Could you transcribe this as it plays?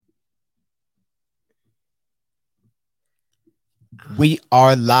We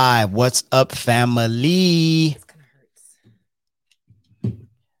are live. What's up, family? It's kind of hurts.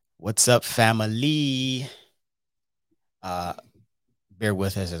 What's up, family? Bear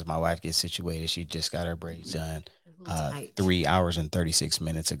with us as my wife gets situated. She just got her braids done 3 hours and 36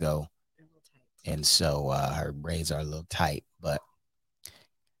 minutes ago. And so her braids are a little tight, but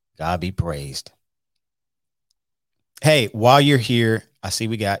God be praised. Hey, while you're here, I see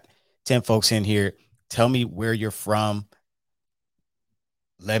we got 10 folks in here. Tell me where you're from.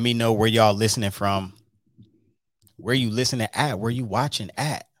 Let me know where y'all listening from. Where you listening at? Where you watching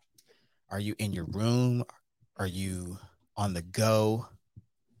at? Are you in your room? Are you on the go?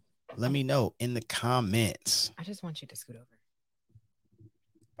 Let me know in the comments. I just want you to scoot over.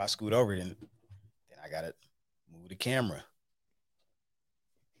 If I scoot over, then I gotta move the camera.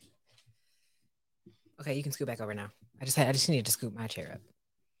 Okay, you can scoot back over now. I just needed to scoot my chair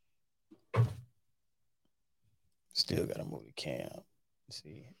up. Still gotta move the cam.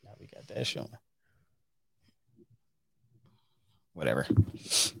 See, now we got that showing. Whatever.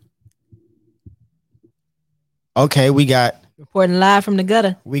 Okay, we got reporting live from the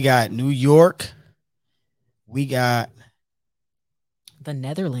gutter. We got New York. We got the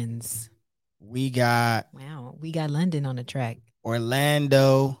Netherlands. We got London on the track.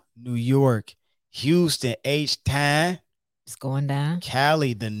 Orlando, New York, Houston, H-Town. It's going down.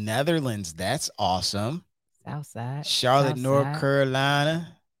 Cali, the Netherlands. That's awesome. Southside. Charlotte, North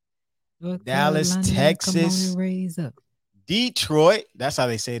Carolina. Dallas, Texas. Come on and raise up. Detroit. That's how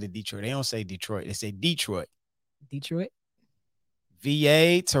they say it in Detroit. They don't say Detroit. They say Detroit.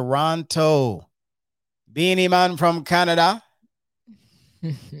 VA, Toronto. Beanie Man from Canada.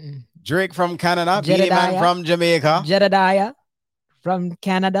 Drake from Canada. Beanie Man from Jamaica. Jedediah from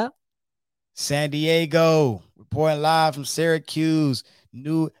Canada. San Diego. Reporting live from Syracuse,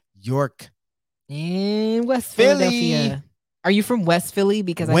 New York. And West Philadelphia. Are you from West Philly?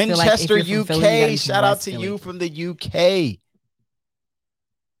 Because I Winchester, feel like if you're from Philly, UK. Shout out to you from the UK.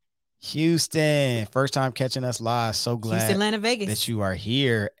 Houston, first time catching us live. So glad Houston, Atlanta, Vegas. that you are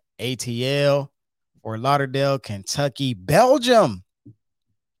here. ATL, Fort Lauderdale, Kentucky, Belgium.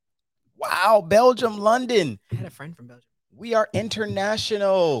 Wow, Belgium, London. I had a friend from Belgium. We are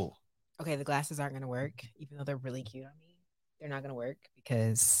international. Okay, the glasses aren't going to work, even though they're really cute on me. They're not going to work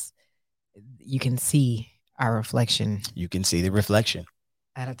because you can see our reflection. You can see the reflection.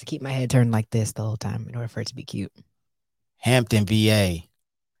 I'd have to keep my head turned like this the whole time in order for it to be cute. Hampton, VA.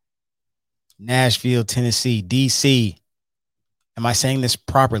 Nashville, Tennessee, DC. Am I saying this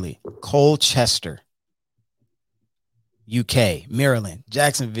properly? Colchester, UK, Maryland,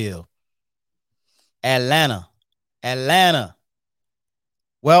 Jacksonville, Atlanta.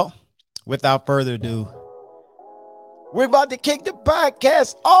 Well, without further ado, we're about to kick the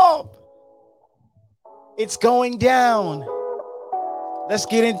podcast off. It's going down. Let's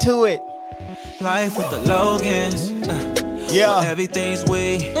get into it. Life with the Logans. Yeah. Everything's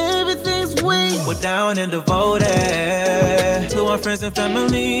we. We're down and devoted to our friends and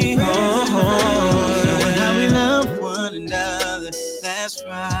family. Oh, how we love one another. That's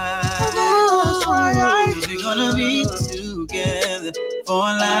right. We're gonna be together for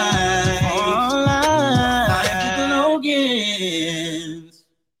life. Life with the Logans.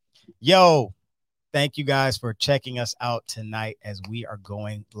 Yo, thank you guys for checking us out tonight as we are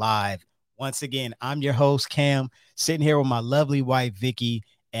going live. Once again, I'm your host, Cam, sitting here with my lovely wife, Vicky.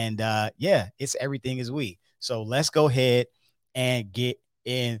 And it's Everything Is We. So let's go ahead and get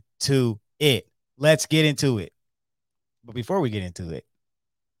into it. Let's get into it. But before we get into it,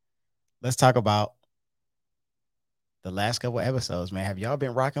 let's talk about the last couple episodes, man. Have y'all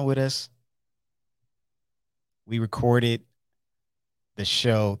been rocking with us? We recorded the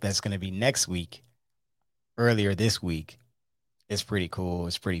show that's going to be next week, earlier this week. It's pretty cool.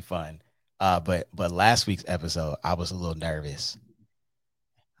 It's pretty fun. But last week's episode, I was a little nervous.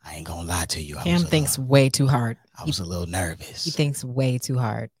 I ain't gonna lie to you. Cam thinks way too hard. I was a little nervous. He thinks way too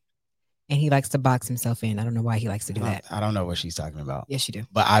hard. And he likes to box himself in. I don't know why he likes to do that. I don't know what she's talking about. Yes, you do.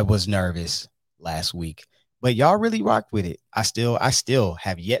 But I was nervous last week. But y'all really rocked with it. I still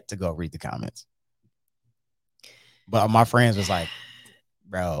have yet to go read the comments. But my friends was like,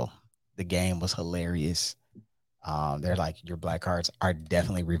 bro, the game was hilarious. They're like, your black cards are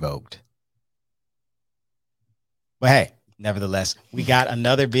definitely revoked. But hey, nevertheless, we got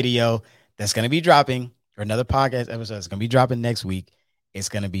another video that's going to be dropping, or another podcast episode that's going to be dropping next week. It's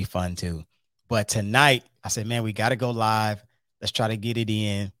going to be fun too. But tonight, I said, man, we got to go live. Let's try to get it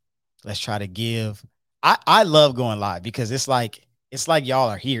in. Let's try to give. I love going live because it's like y'all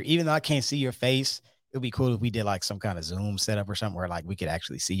are here. Even though I can't see your face, it would be cool if we did like some kind of Zoom setup or something where like we could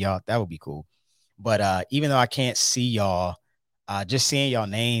actually see y'all. That would be cool. But even though I can't see y'all, just seeing y'all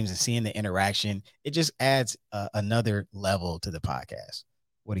names and seeing the interaction, it just adds another level to the podcast.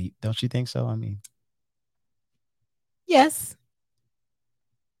 Don't you think so? I mean, yes.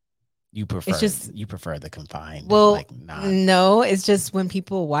 You prefer the confined. Well, like no, it's just when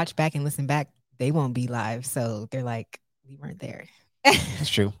people watch back and listen back, they won't be live, so they're like, we weren't there. That's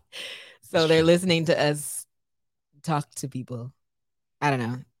true. So they're listening to us talk to people. I don't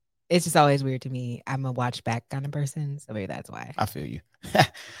know. It's just always weird to me. I'm a watch back kind of person, so maybe that's why. I feel you.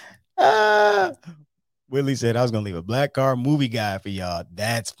 Willie said I was gonna leave a black car movie guide for y'all.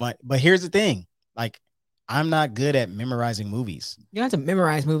 That's fun. But here's the thing, like, I'm not good at memorizing movies. You don't have to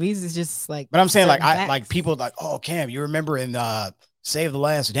memorize movies. It's just like. But I'm saying, like, I like people like, oh, Cam, you remember in Save the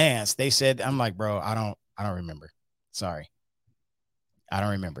Last Dance? They said, I'm like, bro, I don't remember. Sorry, I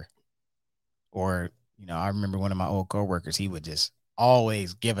don't remember. Or I remember one of my old coworkers. He would just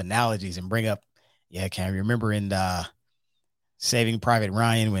always give analogies and bring up, yeah, Cam, you remember in Saving Private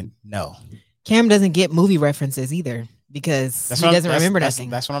Ryan? When no, Cam doesn't get movie references either. Because he doesn't remember nothing.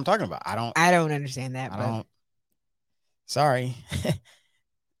 That's what I'm talking about. I don't understand that. But... Sorry.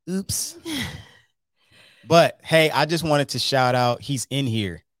 Oops. But hey, I just wanted to shout out. He's in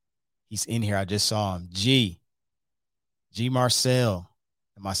here. I just saw him. G Marcel.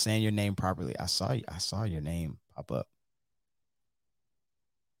 Am I saying your name properly? I saw your name pop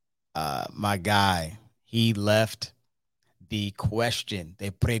up. My guy, he left the question,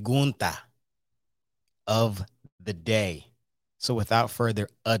 the pregunta of the day. So without further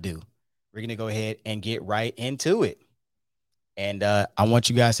ado, we're going to go ahead and get right into it. And I want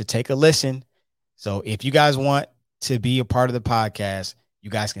you guys to take a listen. So if you guys want to be a part of the podcast, you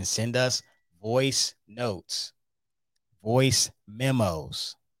guys can send us voice notes, voice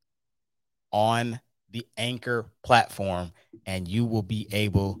memos on the Anchor platform, and you will be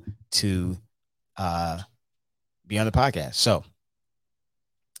able to be on the podcast. So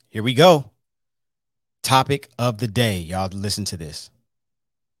here we go. Topic of the day. Y'all listen to this.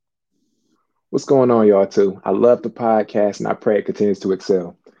 What's going on, y'all, too? I love the podcast, and I pray it continues to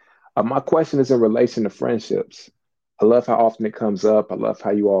excel. My question is in relation to friendships. I love how often it comes up. I love how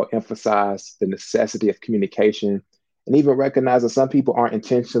you all emphasize the necessity of communication and even recognize that some people aren't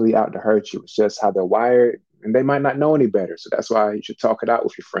intentionally out to hurt you. It's just how they're wired, and they might not know any better. So that's why you should talk it out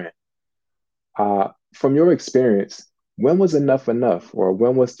with your friend. From your experience, when was enough, or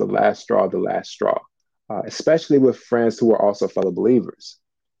when was the last straw the last straw? Especially with friends who are also fellow believers.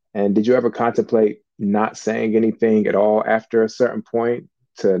 And did you ever contemplate not saying anything at all after a certain point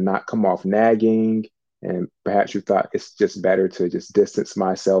to not come off nagging? And perhaps you thought it's just better to just distance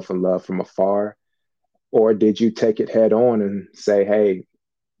myself and love from afar? Or did you take it head on and say, hey,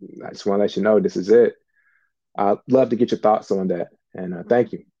 I just want to let you know this is it? I'd love to get your thoughts on that. And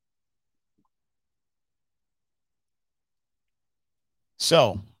thank you.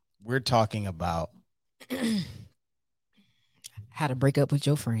 So we're talking about how to break up with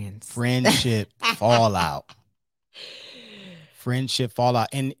your friends. Friendship fallout. Friendship fallout.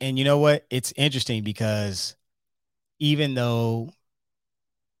 And you know what? It's interesting because even though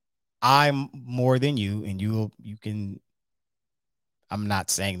I'm more than you, and you can, I'm not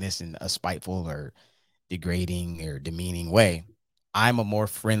saying this in a spiteful or degrading or demeaning way. I'm a more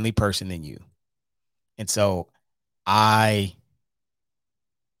friendly person than you. And so I'm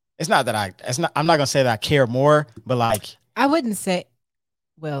not going to say that I care more, but like, I wouldn't say,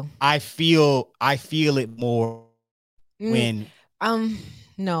 well, I feel it more when,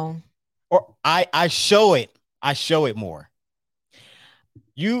 no, or I show it more.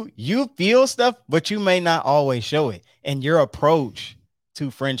 You feel stuff, but you may not always show it. And your approach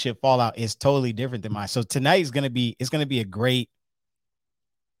to friendship fallout is totally different than mine. So tonight is going to be a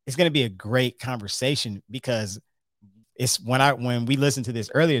great conversation, because it's when we listened to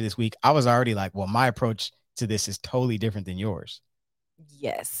this earlier this week, I was already like, well, my approach to this is totally different than yours.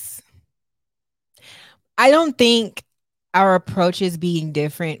 Yes. I don't think our approaches being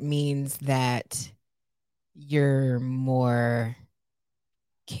different means that you're more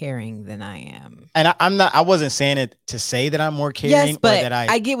caring than I am. And I wasn't saying it to say that I'm more caring. Yes, but or that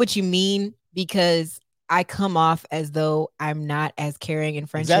I get what you mean, because I come off as though I'm not as caring in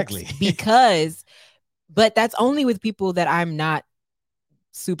friendships. Exactly. But that's only with people that I'm not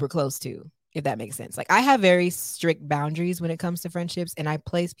super close to, if that makes sense. Like, I have very strict boundaries when it comes to friendships, and I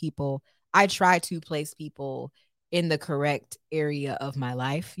try to place people in the correct area of my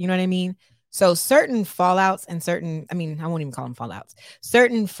life. You know what I mean? So certain fallouts and I won't even call them fallouts.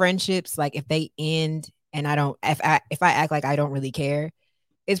 Certain friendships, like if they end and if I act like I don't really care,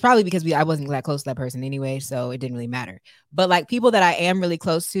 it's probably because I wasn't that close to that person anyway, so it didn't really matter. But like people that I am really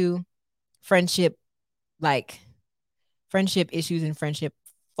close to, friendship friendship issues and friendship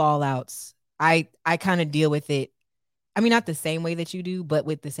fallouts, I kind of deal with it. I mean, not the same way that you do, but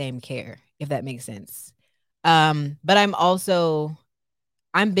with the same care, if that makes sense. But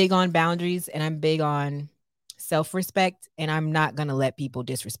I'm big on boundaries and I'm big on self-respect, and I'm not going to let people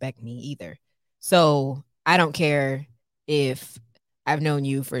disrespect me either. So I don't care if I've known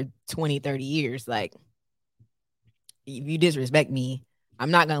you for 20, 30 years. Like, if you disrespect me,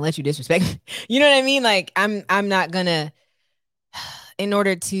 I'm not going to let you disrespect me. You know what I mean? Like, I'm not going to, in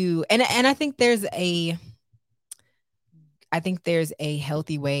order to, and I think there's a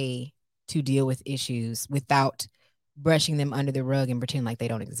healthy way to deal with issues without brushing them under the rug and pretend like they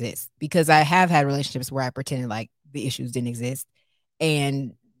don't exist. Because I have had relationships where I pretended like the issues didn't exist,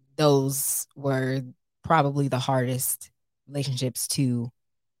 and those were probably the hardest relationships to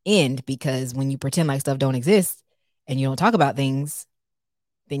end, because when you pretend like stuff don't exist and you don't talk about things,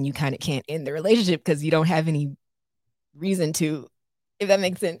 then you kind of can't end the relationship because you don't have any reason to, if that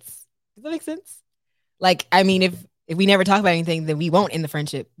makes sense. Does that make sense? Like, I mean, if we never talk about anything, then we won't end the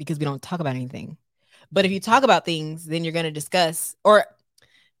friendship because we don't talk about anything. But if you talk about things, then you're going to discuss, or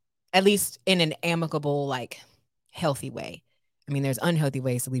at least in an amicable, like, healthy way. I mean, there's unhealthy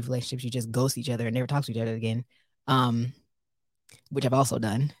ways to leave relationships. You just ghost each other and never talk to each other again, which I've also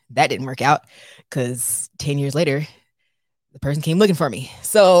done. That didn't work out because 10 years later, the person came looking for me.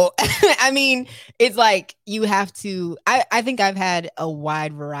 So, I mean, it's like you have to, I think I've had a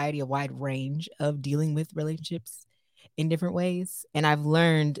wide range of dealing with relationships in different ways. And I've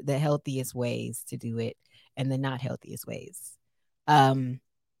learned the healthiest ways to do it and the not healthiest ways. But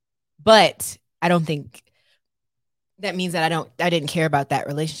I don't think that means that I didn't care about that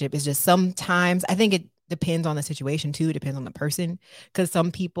relationship. It's just sometimes I think it depends on the situation too. It depends on the person, because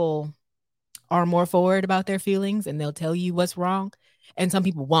some people are more forward about their feelings and they'll tell you what's wrong, and some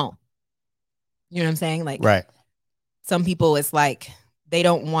people won't. You know what I'm saying? Like, right. Some people, it's like they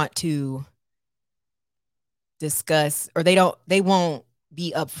don't want to discuss, or they won't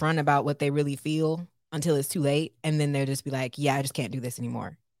be upfront about what they really feel until it's too late, and then they'll just be like, yeah, I just can't do this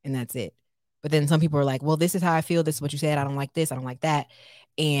anymore, and that's it. But then some people are like, well, this is how I feel, this is what you said, I don't like this, I don't like that.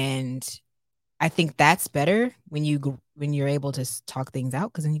 And I think that's better when you're able to talk things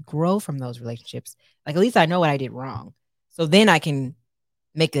out, because then you grow from those relationships. Like, at least I know what I did wrong, so then I can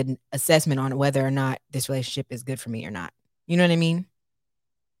make an assessment on whether or not this relationship is good for me or not. You know what I mean?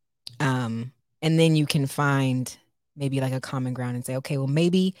 And then you can find maybe like a common ground and say, okay, well,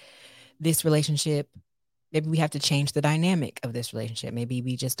 maybe this relationship, maybe we have to change the dynamic of this relationship. Maybe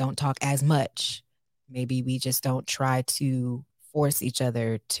we just don't talk as much. Maybe we just don't try to force each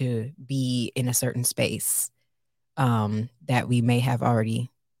other to be in a certain space that we may have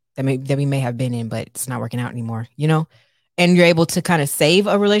been in, but it's not working out anymore, you know? And you're able to kind of save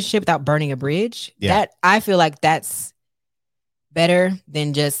a relationship without burning a bridge. Yeah. That, I feel like that's better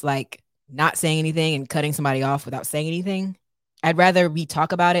than just like not saying anything and cutting somebody off without saying anything. I'd rather we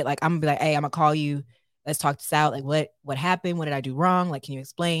talk about it. Like, I'm gonna be like, hey, I'm gonna call you. Let's talk this out. Like, what happened? What did I do wrong? Like, can you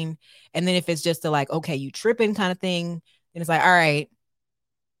explain? And then if it's just a like, okay, you tripping kind of thing, then it's like, all right,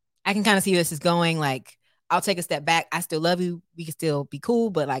 I can kind of see where this is going. Like, I'll take a step back. I still love you. We can still be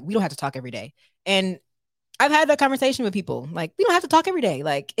cool, but like, we don't have to talk every day. And I've had that conversation with people. Like, we don't have to talk every day.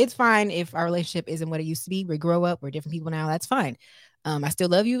 Like, it's fine if our relationship isn't what it used to be. We grow up. We're different people now. That's fine. I still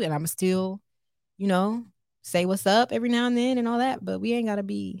love you, and I'm still, say what's up every now and then and all that. But we ain't gotta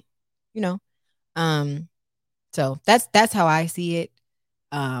be, you know. So that's how I see it.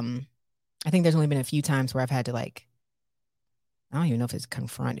 I think there's only been a few times where I've had to, like, I don't even know if it's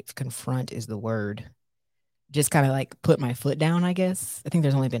confront. If confront is the word. Just kind of like put my foot down, I guess. I think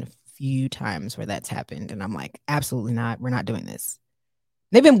there's only been a few times where that's happened, and I'm like, absolutely not. We're not doing this.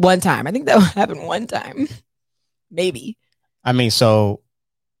 Maybe one time. I think that happened one time. Maybe. I mean, so.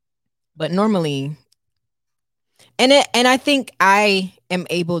 But normally, and I think I am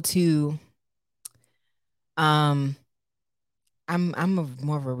able to. I'm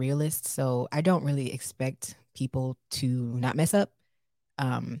more of a realist, so I don't really expect people to not mess up.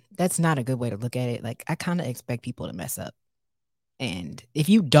 That's not a good way to look at it. Like, I kind of expect people to mess up, and if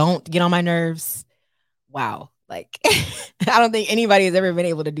you don't get on my nerves, wow, like I don't think anybody has ever been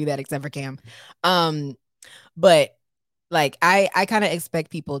able to do that except for Cam. But like I kind of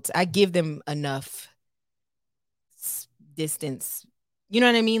expect people to, I give them enough distance. You know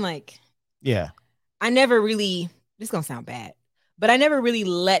what I mean? Like, yeah, I never really, this is gonna sound bad, but I never really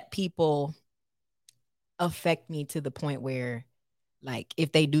let people affect me to the point where, like,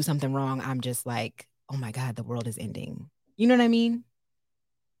 if they do something wrong, I'm just like, oh my God, the world is ending. You know what I mean?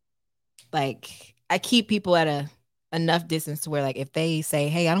 Like, I keep people at enough distance to where, like, if they say,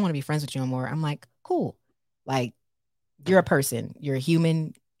 hey, I don't want to be friends with you anymore, I'm like, cool. Like, you're a person, you're a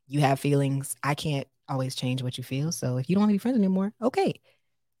human, you have feelings. I can't always change what you feel. So if you don't want to be friends anymore, okay.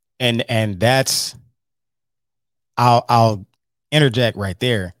 And that's I'll interject right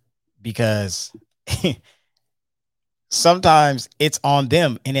there because sometimes it's on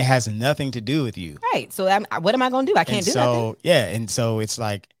them and it has nothing to do with you. Right. So what am I going to do? I can't do nothing. Yeah. And so it's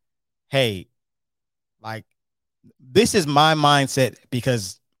like, hey, like this is my mindset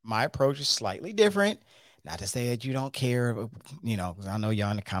because my approach is slightly different. Not to say that you don't care, you know, because I know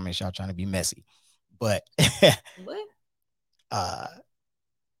y'all in the comments, y'all trying to be messy, but what?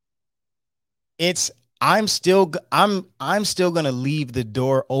 I'm still gonna leave the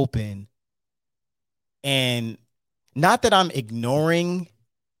door open, and not that I'm ignoring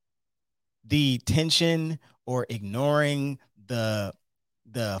the tension or ignoring the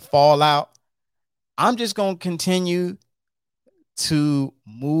fallout. I'm just gonna continue to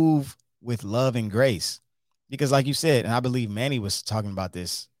move with love and grace. Because like you said, and I believe Manny was talking about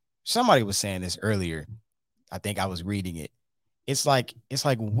this. Somebody was saying this earlier. I think I was reading it. It's like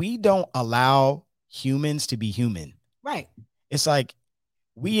we don't allow humans to be human. Right. It's like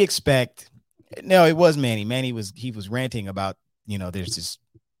we expect. No, it was Manny. Manny was ranting about, you know, there's this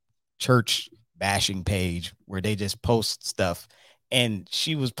church bashing page where they just post stuff, and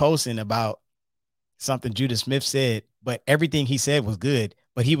she was posting about something Judah Smith said, but everything he said was good,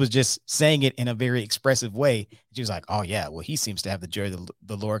 but he was just saying it in a very expressive way. She was like, oh yeah, well, he seems to have the joy of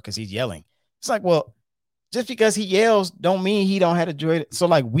the Lord because he's yelling. It's like, well, just because he yells don't mean he don't have the joy. So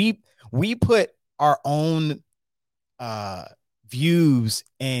like we put our own views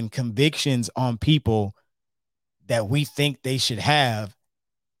and convictions on people that we think they should have,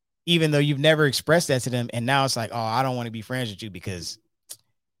 even though you've never expressed that to them. And now it's like, oh, I don't want to be friends with you because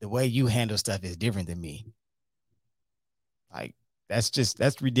the way you handle stuff is different than me. Like,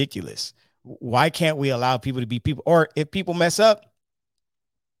 that's ridiculous. Why can't we allow people to be people? Or if people mess up,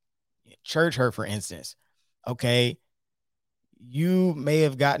 church hurt, for instance, okay, you may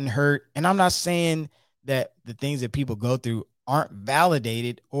have gotten hurt. And I'm not saying that the things that people go through aren't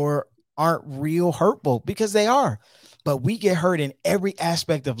validated or aren't real hurtful, because they are. But we get hurt in every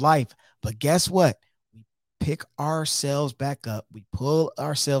aspect of life. But guess what? We pick ourselves back up. We pull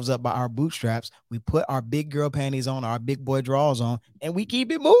ourselves up by our bootstraps. We put our big girl panties on, our big boy drawers on, and we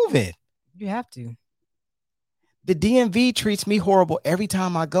keep it moving. You have to. The DMV treats me horrible every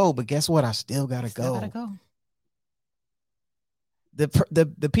time I go, but guess what? I still gotta go.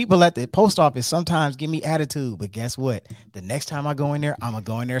 The people at the post office sometimes give me attitude, but guess what? The next time I go in there, I'm gonna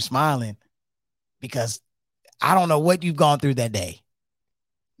go in there smiling, because I don't know what you've gone through that day.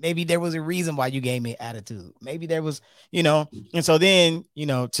 Maybe there was a reason why you gave me attitude. Maybe there was, you know. And so then, you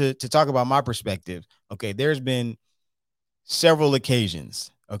know, to talk about my perspective, okay, there's been several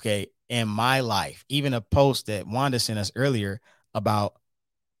occasions, okay, in my life, even a post that Wanda sent us earlier about,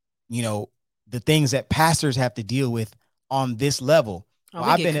 you know, the things that pastors have to deal with on this level.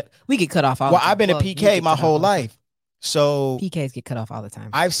 We get cut off all the time. I've been a PK my whole life. So PKs get cut off all the time.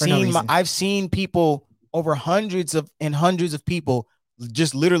 I've seen people, over hundreds of people,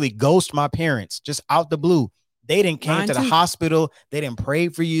 just literally ghost my parents just out the blue. They didn't came to the hospital. They didn't pray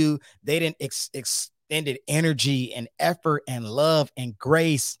for you. They didn't extended energy and effort and love and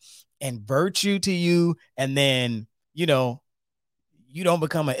grace and virtue to you. And then, you know, you don't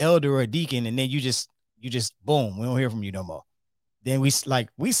become an elder or a deacon, and then you just boom, we don't hear from you no more. Then we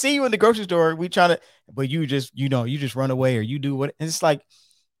see you in the grocery store. We try to, but you just run away, or you do what? And it's like,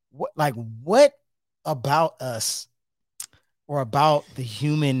 what about us or about the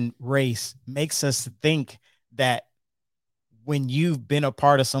human race makes us think that when you've been a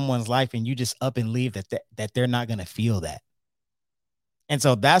part of someone's life and you just up and leave, that they're not going to feel that? And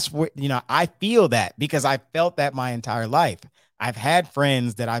so that's what, you know, I feel that because I felt that my entire life. I've had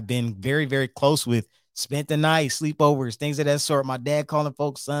friends that I've been very, very close with, spent the night, sleepovers, things of that sort. My dad calling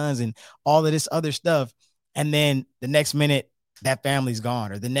folks sons and all of this other stuff. And then the next minute that family's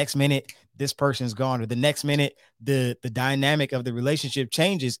gone, or the next minute this person's gone, or the next minute the dynamic of the relationship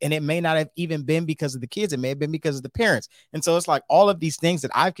changes. And it may not have even been because of the kids. It may have been because of the parents. And so it's like all of these things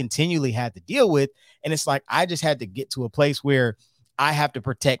that I've continually had to deal with. And it's like, I just had to get to a place where I have to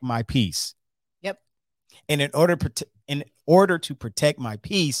protect my peace. Yep. And in order to protect my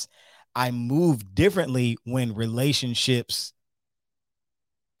peace, I move differently when new relationships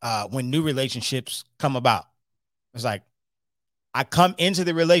come about. It's like, I come into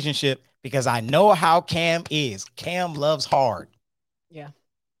the relationship because I know how Cam is. Cam loves hard. Yeah.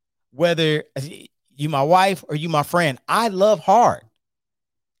 Whether you my wife or you my friend, I love hard.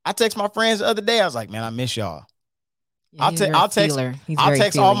 I text my friends the other day. I was like, man, I miss y'all. Yeah, I'll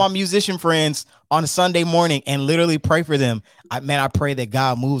text all my musician friends on a Sunday morning and literally pray for them. I pray that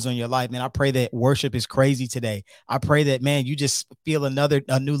God moves on your life. Man, I pray that worship is crazy today. I pray that, man, you just feel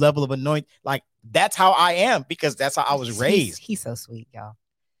a new level of anointing. Like, that's how I am, because that's how I was raised. He's so sweet, y'all.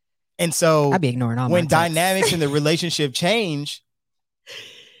 And so I'd be ignoring all when my dynamics in the relationship change,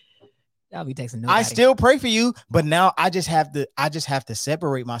 I'll be texting nobody. I still pray for you, but now I just have to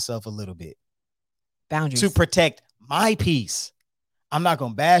separate myself a little bit. Boundaries To protect my peace. I'm not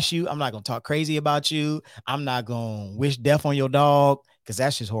going to bash you. I'm not going to talk crazy about you. I'm not going to wish death on your dog, because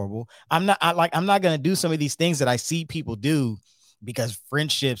that's just horrible. I'm not going to do some of these things that I see people do because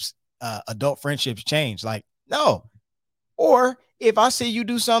friendships, adult friendships change. Like, no. Or if I see you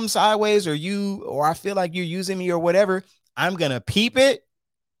do something sideways, or I feel like you're using me or whatever, I'm going to peep it.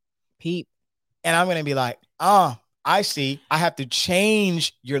 And I'm going to be like, I see. I have to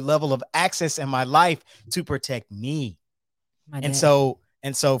change your level of access in my life to protect me. And so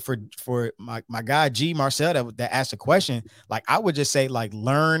for my guy G Marcel that asked a question, like, I would just say, like,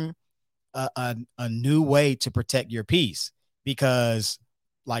 learn a new way to protect your peace, because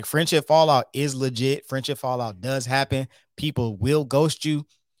like friendship fallout is legit. Friendship fallout does happen. People will ghost you,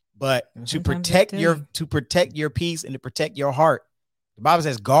 but to protect your peace and to protect your heart, the Bible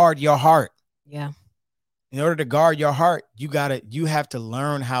says guard your heart. Yeah. In order to guard your heart, you have to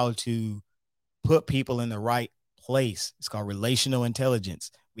learn how to put people in the right place. It's called relational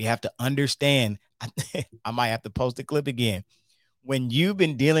intelligence. We have to understand. I might have to post the clip again. When you've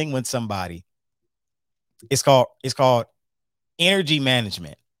been dealing with somebody, it's called energy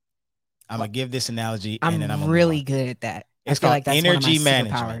management. I'm gonna give this analogy. I'm really good at that. It's called energy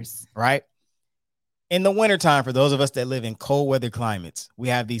management, right? In the wintertime, for those of us that live in cold weather climates, we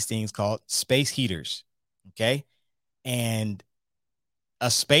have these things called space heaters. Okay. And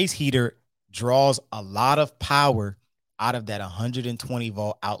a space heater draws a lot of power out of that 120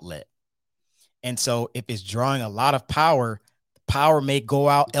 volt outlet. And so if it's drawing a lot of power may go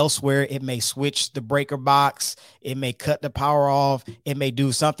out elsewhere. It may switch the breaker box. It may cut the power off. It may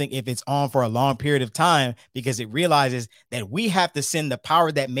do something if it's on for a long period of time, because it realizes that we have to send the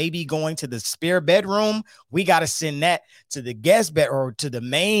power that may be going to the spare bedroom. We got to send that to the guest bed or to the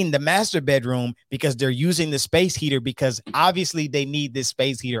master bedroom, because they're using the space heater, because obviously they need this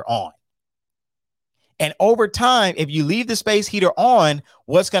space heater on. And over time, if you leave the space heater on,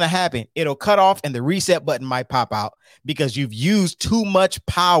 what's going to happen? It'll cut off and the reset button might pop out, because you've used too much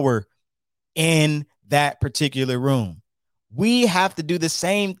power in that particular room. We have to do the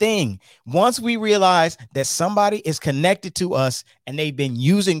same thing. Once we realize that somebody is connected to us and they've been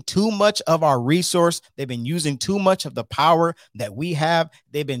using too much of our resource, they've been using too much of the power that we have,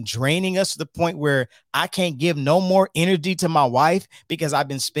 they've been draining us to the point where I can't give no more energy to my wife, because I've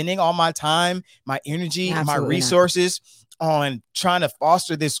been spending all my time, my energy, my resources on trying to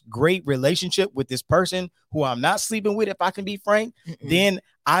foster this great relationship with this person who I'm not sleeping with, if I can be frank. Then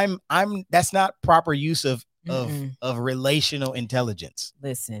I'm that's not proper use of relational intelligence.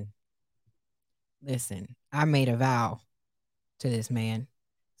 Listen, I made a vow to this man,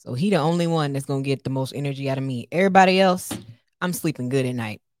 so he the only one that's gonna get the most energy out of me. Everybody else, I'm sleeping good at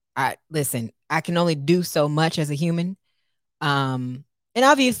night. I can only do so much as a human, and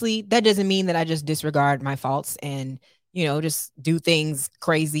obviously that doesn't mean that I just disregard my faults and just do things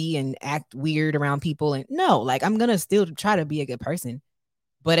crazy and act weird around people. And no, like, I'm gonna still try to be a good person.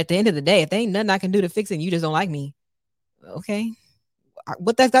 But at the end of the day, if there ain't nothing I can do to fix it and you just don't like me, okay,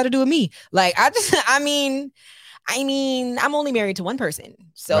 what that's got to do with me? Like, I mean, I'm only married to one person.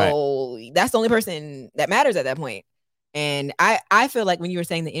 So That's the only person that matters at that point. And I feel like when you were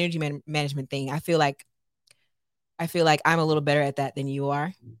saying the energy management thing, I feel like I'm a little better at that than you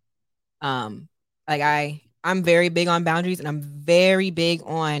are. I'm very big on boundaries, and I'm very big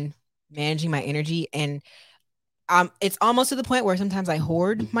on managing my energy. And it's almost to the point where sometimes I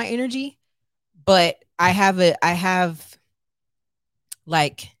hoard my energy, but I have this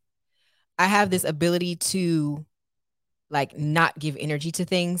ability to, like, not give energy to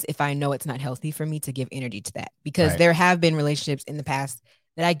things if I know it's not healthy for me to give energy to that, because there have been relationships in the past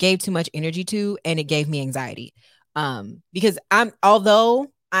that I gave too much energy to, and it gave me anxiety. Because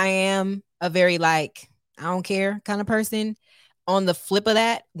although I am a very, like, I don't care kind of person, on the flip of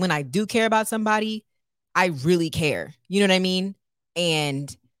that, when I do care about somebody, I really care. You know what I mean?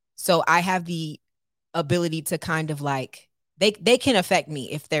 And so I have the ability to kind of, like, they can affect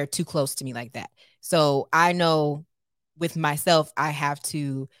me if they're too close to me like that. So I know with myself, I have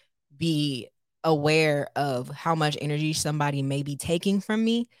to be aware of how much energy somebody may be taking from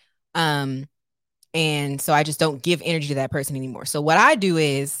me. And so I just don't give energy to that person anymore. So what I do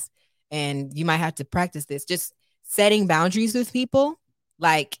is, and you might have to practice this, just setting boundaries with people.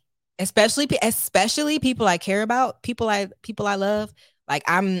 Like, especially people I care about, people I love. Like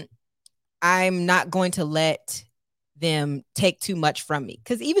I'm not going to let them take too much from me,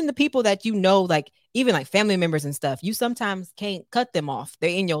 because even the people that like even like family members and stuff, you sometimes can't cut them off. They're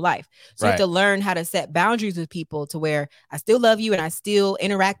in your life, so you have to learn how to set boundaries with people to where I still love you and I still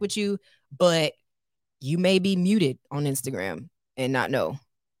interact with you, but you may be muted on Instagram and not know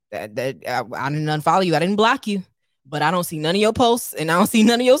that I didn't unfollow you, I didn't block you, but I don't see none of your posts and I don't see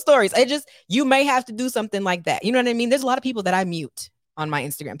none of your stories. You may have to do something like that. You know what I mean? There's a lot of people that I mute on my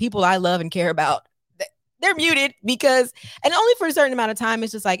Instagram, people I love and care about. They're muted because, and only for a certain amount of time.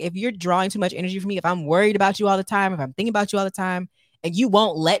 It's just like, if you're drawing too much energy from me, if I'm worried about you all the time, if I'm thinking about you all the time, and you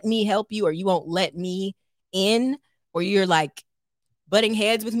won't let me help you, or you won't let me in, or you're like butting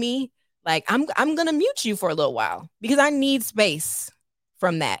heads with me, like I'm gonna mute you for a little while because I need space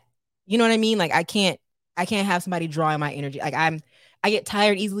from that. You know what I mean? Like I can't have somebody drawing my energy. Like I get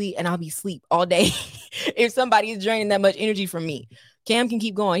tired easily and I'll be asleep all day if somebody is draining that much energy from me. Cam can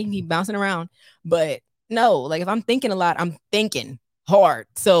keep going, he can keep bouncing around, but no, like if I'm thinking a lot, I'm thinking hard.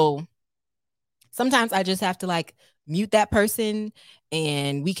 So sometimes I just have to like mute that person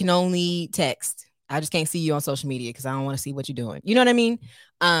and we can only text. I just can't see you on social media because I don't want to see what you're doing. You know what I mean?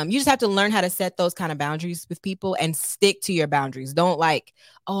 You just have to learn how to set those kind of boundaries with people and stick to your boundaries. Don't like,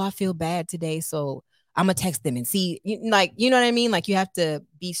 oh, I feel bad today, so I'm gonna text them and see. Like, you know what I mean? Like you have to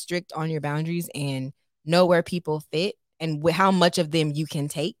be strict on your boundaries and know where people fit and how much of them you can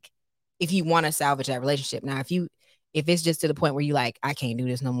take if you want to salvage that relationship. Now, if it's just to the point where you like, I can't do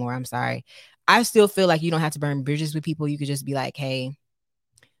this no more, I'm sorry, I still feel like you don't have to burn bridges with people. You could just be like, hey,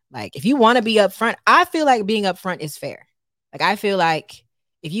 like if you want to be upfront, I feel like being upfront is fair. Like I feel like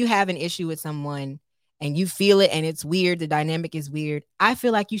if you have an issue with someone and you feel it and it's weird, the dynamic is weird, I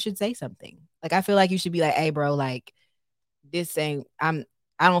feel like you should say something. Like I feel like you should be like, hey bro, like this ain't, I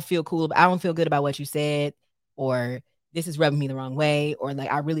don't feel cool, I don't feel good about what you said, or this is rubbing me the wrong way, or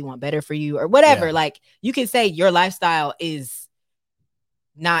like I really want better for you, or whatever. Yeah. Like you can say your lifestyle is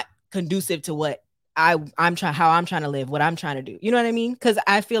not conducive to what I'm trying, how I'm trying to live, what I'm trying to do. You know what I mean? Because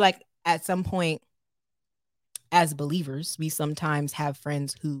I feel like at some point as believers, we sometimes have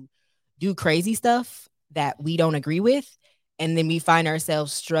friends who do crazy stuff that we don't agree with. And then we find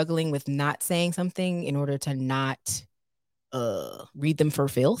ourselves struggling with not saying something in order to not read them for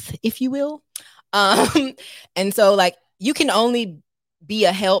filth, if you will. And so like you can only be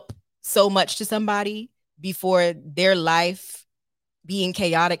a help so much to somebody before their life being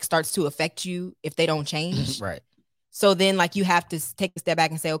chaotic starts to affect you if they don't change. Right. So then like you have to take a step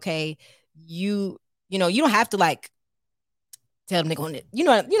back and say, okay, you know, you don't have to like tell them they're going to, you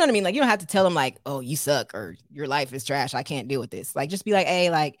know what I mean? Like you don't have to tell them like, oh, you suck or your life is trash, I can't deal with this. Like just be like,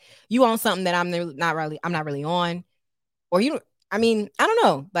 hey, like you on something that I'm not really on. Or I mean, I don't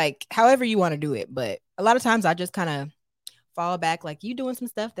know, like however you want to do it. But a lot of times I just kind of fall back, like you doing some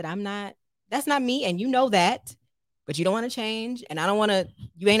stuff that that's not me. And you know that, but you don't want to change. And I don't want to,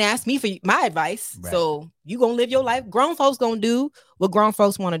 you ain't asked me for my advice. Right. So you going to live your life. Grown folks going to do what grown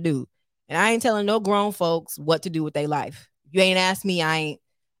folks want to do. And I ain't telling no grown folks what to do with their life. You ain't asked me. I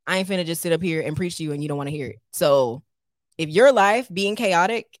ain't finna just sit up here and preach to you and you don't want to hear it. So if your life being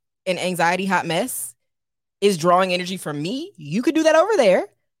chaotic and anxiety hot mess is drawing energy from me, you could do that over there.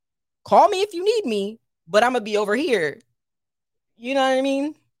 Call me if you need me, but I'm gonna be over here. You know what I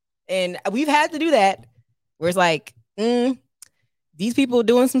mean? And we've had to do that where it's like, these people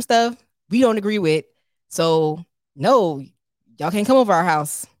doing some stuff we don't agree with. So no, y'all can't come over our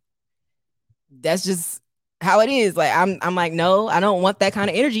house. That's just how it is. Like I'm like, no, I don't want that kind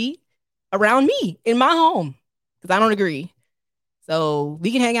of energy around me in my home because I don't agree. So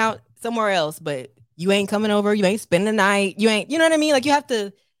we can hang out somewhere else, but you ain't coming over. You ain't spending the night. You ain't, you know what I mean? Like you have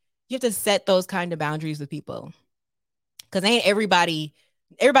to set those kind of boundaries with people because ain't everybody's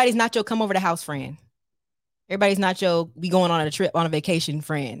not your come over the house friend. Everybody's not your we going on a trip on a vacation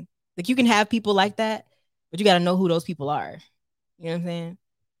friend. Like you can have people like that, but you got to know who those people are. You know what I'm saying?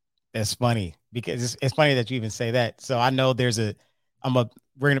 That's funny because it's funny that you even say that. So I know we're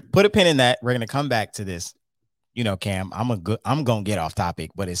going to put a pin in that. We're going to come back to this. You know, Cam, I'm going to get off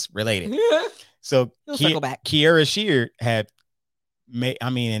topic, but it's related. So Kiara Shear had made,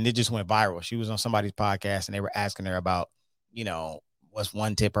 and it just went viral. She was on somebody's podcast and they were asking her about, you know, what's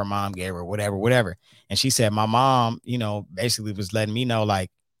one tip her mom gave her, whatever. And she said, my mom, you know, basically was letting me know,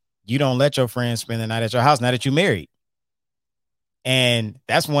 like, you don't let your friends spend the night at your house now that you're married. And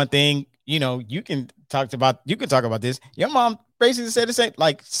that's one thing, you know, you can talk about this. Your mom basically said the same,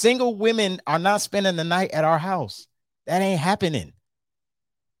 like single women are not spending the night at our house. That ain't happening.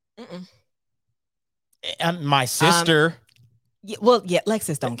 My sister Yeah, well, yeah,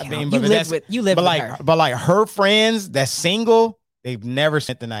 Lexus don't I count. mean, you but live with her. But like her friends that's single, they've never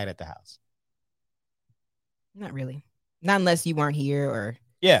spent the night at the house. Not really. Not unless you weren't here,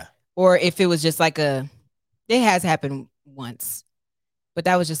 or if it was just like it has happened once, but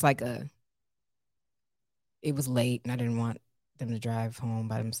that was just like it was late and I didn't want them to drive home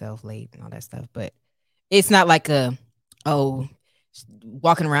by themselves late and all that stuff. But it's not like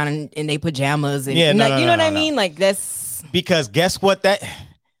walking around in their pajamas and you know what I mean? Like that's because guess what that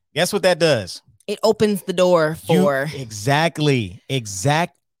does? It opens the door for exactly.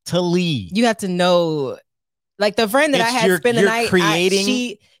 You have to know, like the friend that I had spend the night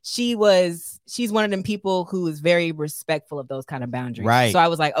creating. She's one of them people who is very respectful of those kind of boundaries. Right. So I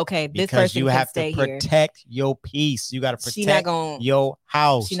was like, okay, this because person you can have stay to protect your peace. You got to protect your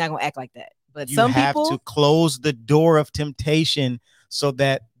house. She's not gonna act like that. But you some have people to close the door of temptation so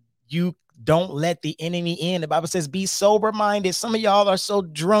that you don't let the enemy in. The Bible says, be sober minded. Some of y'all are so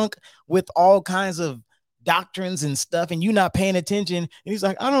drunk with all kinds of doctrines and stuff, and you're not paying attention. And he's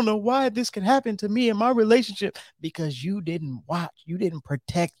like, I don't know why this could happen to me in my relationship, because you didn't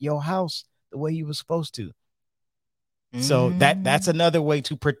protect your house the way you were supposed to. So that's another way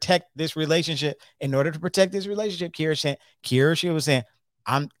to protect this relationship. In order to protect this relationship, Kira was saying,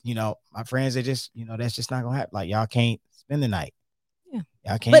 my friends are just, that's just not gonna happen. Like, y'all can't spend the night. Yeah,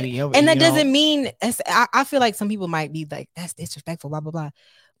 y'all can't be over. And that doesn't mean I feel like some people might be like, that's disrespectful, blah blah blah.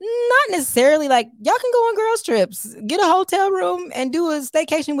 Not necessarily. Like, y'all can go on girls trips, get a hotel room, and do a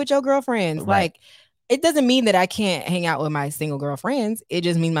staycation with your girlfriends. Right. Like, it doesn't mean that I can't hang out with my single girlfriends. It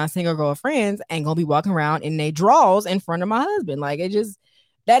just means my single girlfriends ain't gonna be walking around in their drawers in front of my husband. Like,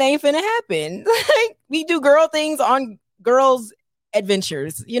 that ain't finna happen. Like, we do girl things on girls'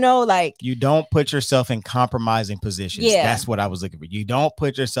 adventures, like, you don't put yourself in compromising positions. Yeah, that's what I was looking for. You don't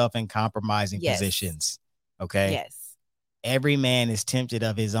put yourself in compromising positions. Okay. Yes. Every man is tempted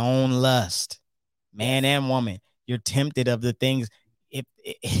of his own lust, man and woman. You're tempted of the things.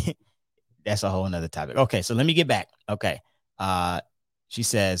 That's a whole nother topic. Okay, so let me get back. Okay. She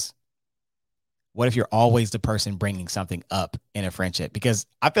says, what if you're always the person bringing something up in a friendship? Because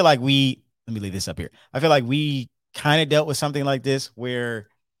I feel like let me leave this up here. I feel like we kind of dealt with something like this where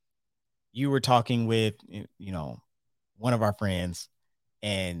you were talking with, one of our friends,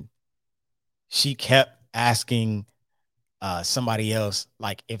 and she kept asking somebody else,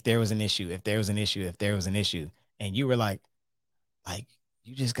 like, if there was an issue, and you were like,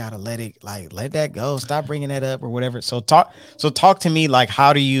 you just gotta let that go, stop bringing that up or whatever. So talk to me, like,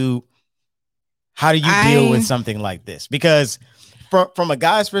 how do you deal with something like this? Because from a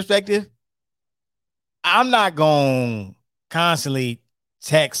guy's perspective, I'm not gonna constantly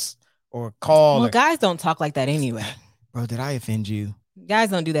text or call. Well, guys don't talk like that anyway. Bro, did I offend you? Guys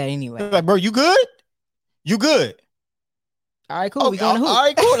don't do that anyway. Like, bro, you good? All right, cool. Okay, we gonna hoop. All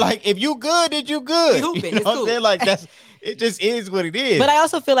right, cool. Like, if you good, then you good. We hooping. You know what I'm saying? Like, it just is what it is. But I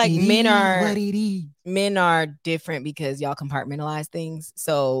also feel like men are different because y'all compartmentalize things.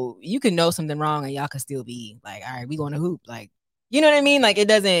 So you can know something wrong and y'all can still be like, all right, we going to hoop. Like, you know what I mean? Like,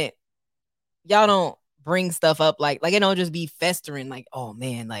 y'all don't bring stuff up like it don't just be festering. Like, oh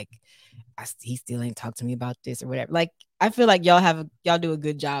man, like he still ain't talked to me about this or whatever. Like, I feel like y'all do a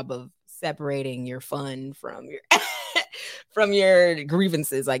good job of separating your fun from your from your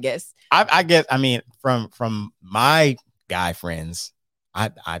grievances, I guess. I guess, I mean, from my guy friends,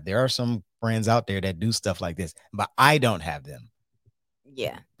 I there are some friends out there that do stuff like this, but I don't have them.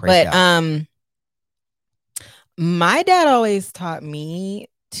 Yeah. But my dad always taught me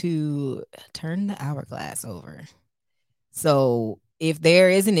to turn the hourglass over. So if there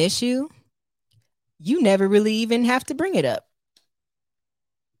is an issue, you never really even have to bring it up.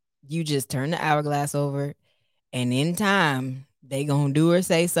 You just turn the hourglass over, and in time, they gonna do or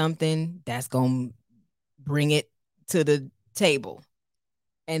say something that's gonna bring it to the table.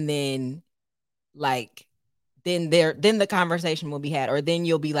 And then then the conversation will be had, or then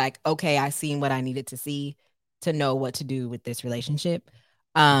you'll be like, okay, I seen what I needed to see to know what to do with this relationship.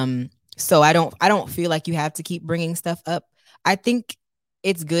 So I don't feel like you have to keep bringing stuff up. I think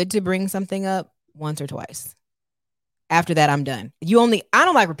it's good to bring something up once or twice. After that, I'm done. I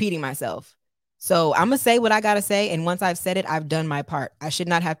don't like repeating myself. So I'm going to say what I got to say. And once I've said it, I've done my part. I should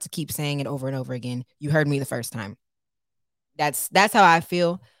not have to keep saying it over and over again. You heard me the first time. That's how I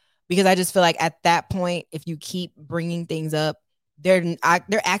feel, because I just feel like at that point, if you keep bringing things up, they're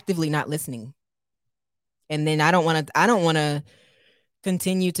actively not listening. And then I don't want to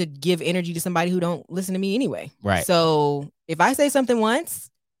continue to give energy to somebody who don't listen to me anyway. Right. So if I say something once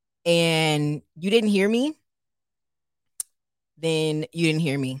and you didn't hear me, then you didn't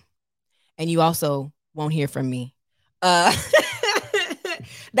hear me. And you also won't hear from me.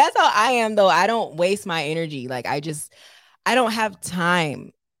 That's how I am, though. I don't waste my energy. Like I don't have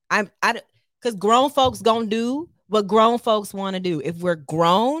time. Because grown folks gonna do what grown folks want to do. If we're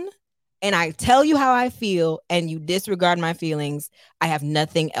grown and I tell you how I feel and you disregard my feelings, I have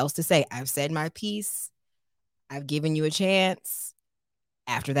nothing else to say. I've said my piece. I've given you a chance.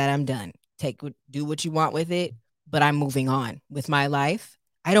 After that, I'm done. Do what you want with it, but I'm moving on with my life.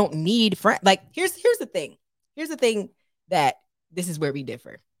 I don't need friends. Like, here's the thing. Here's the thing that this is where we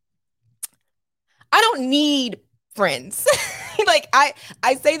differ. I don't need friends. Like I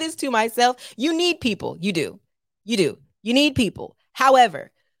say this to myself. You need people. You do. You need people.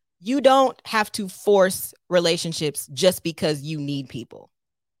 However, you don't have to force relationships just because you need people.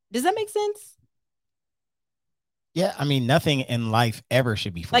 Does that make sense? Yeah, I mean, nothing in life ever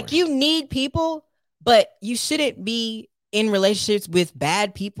should be forced. Like, you need people, but you shouldn't be in relationships with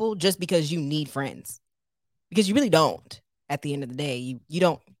bad people just because you need friends. Because you really don't. At the end of the day, you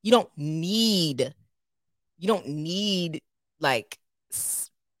don't need like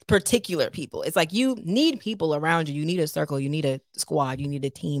particular people. It's like you need people around you. You need a circle. You need a squad. You need a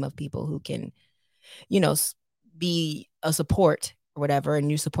team of people who can, be a support or whatever, and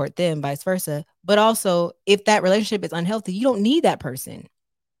you support them, vice versa. But also, if that relationship is unhealthy, you don't need that person.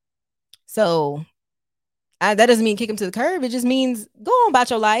 So that doesn't mean kick them to the curb. It just means go on about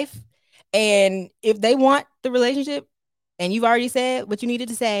your life. And if they want the relationship and you've already said what you needed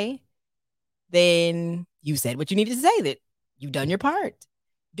to say, then you said what you needed to say, that you've done your part.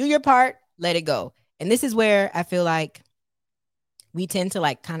 Do your part, let it go. And this is where I feel like we tend to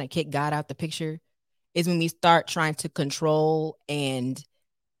like kind of kick God out the picture, is when we start trying to control and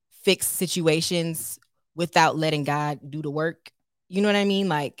fix situations without letting God do the work. You know what I mean?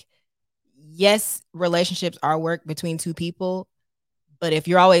 Like, yes, relationships are work between two people, but if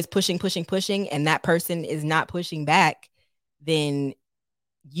you're always pushing, and that person is not pushing back, then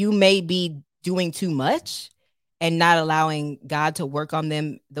you may be doing too much and not allowing God to work on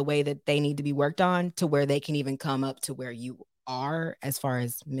them the way that they need to be worked on, to where they can even come up to where you are as far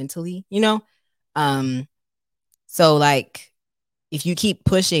as mentally, So like, if you keep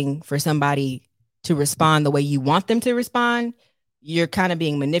pushing for somebody to respond the way you want them to respond, you're kind of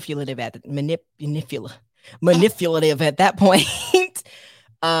being manipulative at that point.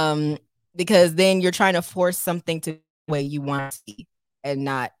 Because then you're trying to force something to the way you want to see, and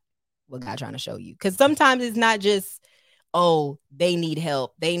not what God's trying to show you. Because sometimes it's not just, oh, they need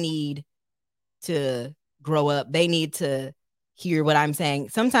help, they need to grow up, they need to hear what I'm saying.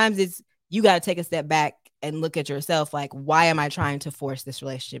 Sometimes it's, you got to take a step back and look at yourself. Like, why am I trying to force this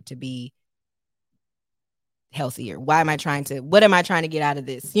relationship to be healthier? What am I trying to get out of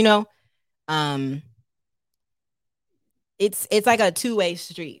this? It's like a two-way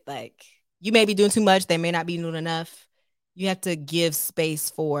street. Like, you may be doing too much, they may not be doing enough. You have to give space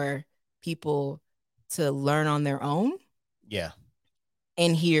for people to learn on their own. Yeah.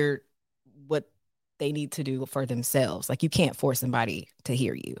 And hear what they need to do for themselves. Like, you can't force somebody to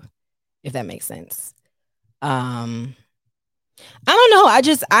hear you, if that makes sense. I don't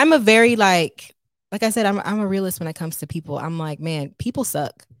know. I'm a very like I said, I'm a realist when it comes to people. I'm like, man, people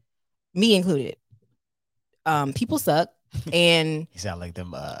suck. Me included. People suck. And you sound like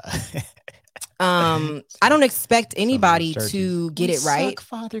them I don't expect anybody to get it right. Suck,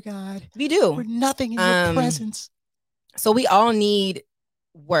 Father God. We do. We're nothing in your presence. So we all need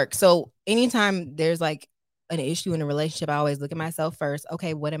work. So anytime there's like an issue in a relationship, I always look at myself first.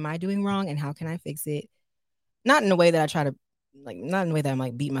 Okay, what am I doing wrong and how can I fix it? Not in a way that I try to, like, not in a way that I'm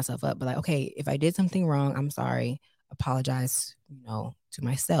like beating myself up, but like, okay, if I did something wrong, I'm sorry. Apologize, to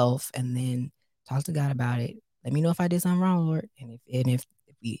myself, and then talk to God about it. Let me know if I did something wrong, Lord. And if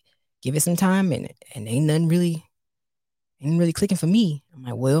we give it some time and ain't nothing really clicking for me, I'm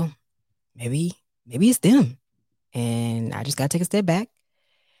like, well, maybe it's them. And I just gotta take a step back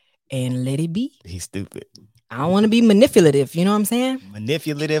and let it be. He's stupid. I don't want to be manipulative. You know what I'm saying?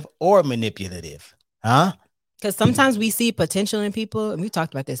 Manipulative or manipulative, huh? Because sometimes we see potential in people, and we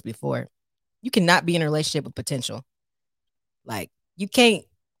talked about this before. You cannot be in a relationship with potential. Like, you can't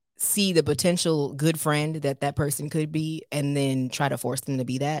see the potential good friend that person could be and then try to force them to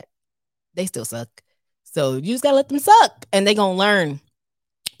be that. They still suck. So you just gotta let them suck, and they gonna learn.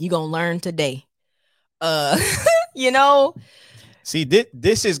 You gonna learn today. See,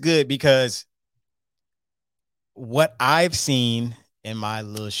 this is good, because what I've seen in my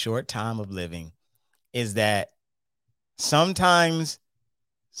little short time of living is that sometimes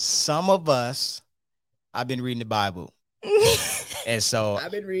some of us, I've been reading the Bible. And so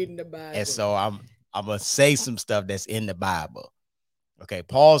I've been reading the Bible. And so I'm going to say some stuff that's in the Bible. Okay.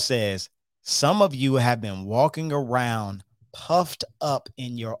 Paul says, some of you have been walking around puffed up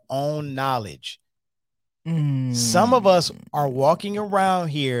in your own knowledge. Some of us are walking around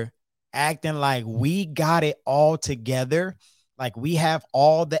here acting like we got it all together, like we have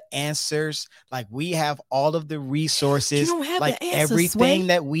all the answers, like we have all of the resources, You don't have like the answers, everything Sway.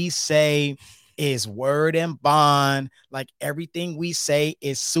 that we say is word and bond, like everything we say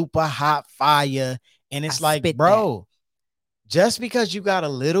is super hot fire. And it's I like, spit bro, just because you got a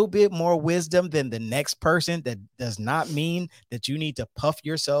little bit more wisdom than the next person, that does not mean that you need to puff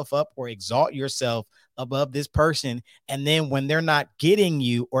yourself up or exalt yourself above this person. And then when they're not getting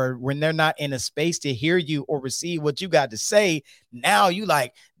you, or when they're not in a space to hear you or receive what you got to say, now you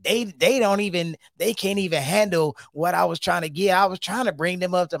like, they can't even handle what I was trying to get. I was trying to bring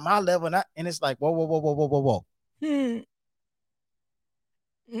them up to my level. And it's like, whoa.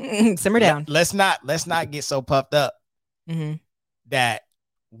 Simmer down. Let's not get so puffed up that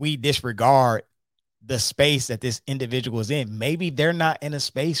we disregard the space that this individual is in. Maybe they're not in a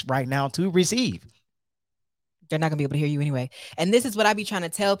space right now to receive. They're not gonna be able to hear you anyway. And this is what I be trying to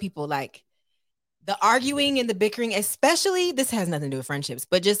tell people, like the arguing and the bickering, especially, this has nothing to do with friendships,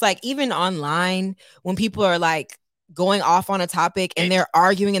 but just like even online, when people are like going off on a topic and they're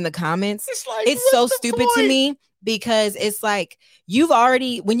arguing in the comments, it's so stupid to me, because it's like, you've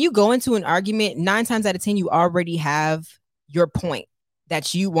already, when you go into an argument, 9 times out of 10, you already have your point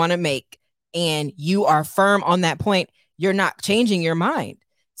that you want to make, and you are firm on that point. You're not changing your mind.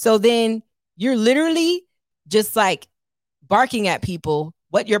 So then you're literally just like barking at people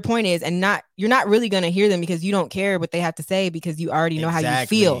what your point is, and you're not really going to hear them because you don't care what they have to say, because you already know how you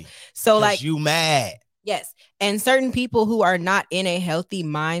feel. So like, you mad. Yes. And certain people who are not in a healthy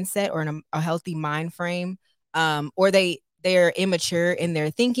mindset or in a healthy mind frame, or they're immature in their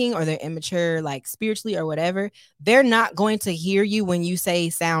thinking, or they're immature like spiritually or whatever, they're not going to hear you when you say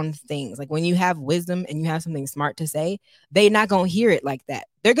sound things. Like when you have wisdom and you have something smart to say, they're not going to hear it like that.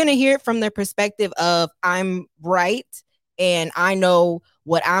 They're going to hear it from their perspective of, I'm right and I know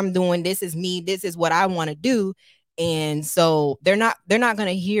what I'm doing. This is me. This is what I want to do. And so they're not going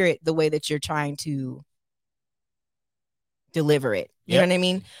to hear it the way that you're trying to deliver it. You know what I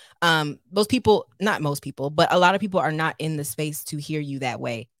mean? Most people, not most people, but a lot of people are not in the space to hear you that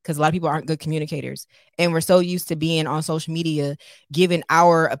way, because a lot of people aren't good communicators. And we're so used to being on social media, giving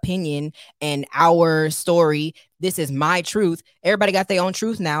our opinion and our story. This is my truth. Everybody got their own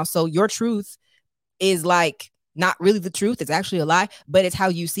truth now. So your truth is like not really the truth. It's actually a lie, but it's how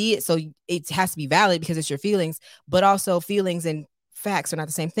you see it. So it has to be valid because it's your feelings, but also feelings and facts are not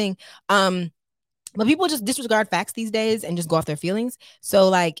the same thing. But people just disregard facts these days and just go off their feelings. So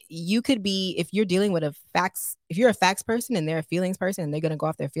like, you could be, if you're dealing with if you're a facts person and they're a feelings person and they're going to go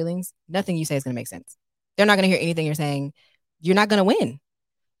off their feelings, nothing you say is going to make sense. They're not going to hear anything you're saying. You're not going to win.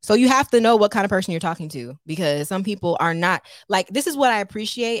 So you have to know what kind of person you're talking to, because some people are not like, this is what I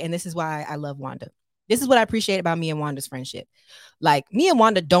appreciate. And this is why I love Wanda. This is what I appreciate about me and Wanda's friendship. Like, me and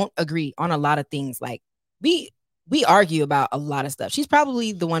Wanda don't agree on a lot of things. Like we argue about a lot of stuff. She's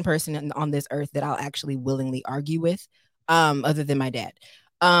probably the one person on this earth that I'll actually willingly argue with, other than my dad.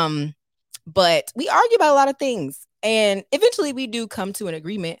 But we argue about a lot of things, and eventually we do come to an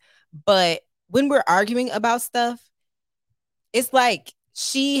agreement. But when we're arguing about stuff, it's like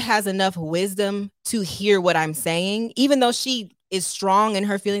she has enough wisdom to hear what I'm saying, even though she is strong in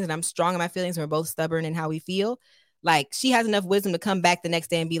her feelings and I'm strong in my feelings, and we're both stubborn in how we feel. Like, she has enough wisdom to come back the next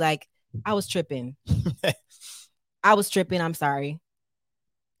day and be like, I was tripping. I'm sorry.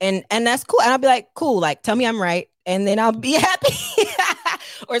 And that's cool. And I'll be like, cool, like, tell me I'm right. And then I'll be happy.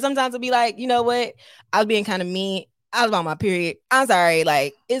 Or sometimes I'll be like, you know what? I was being kind of mean. I was on my period. I'm sorry.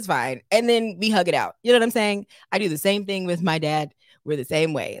 Like, it's fine. And then we hug it out. You know what I'm saying? I do the same thing with my dad. We're the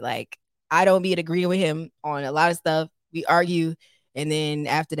same way. like, I don't be agreeing with him on a lot of stuff. We argue. And then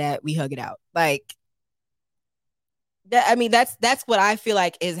after that, we hug it out. Like, that, I mean, that's what I feel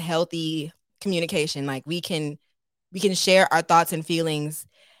like is healthy communication. Like, we can share our thoughts and feelings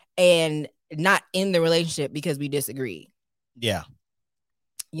and not in the relationship because we disagree. Yeah.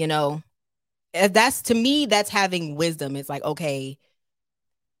 You know, that's, to me, that's having wisdom. It's like, okay,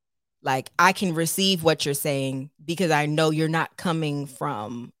 like, I can receive what you're saying because I know you're not coming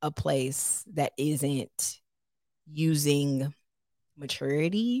from a place that isn't using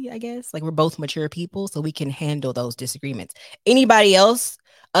maturity, I guess. Like, we're both mature people, so we can handle those disagreements. Anybody else,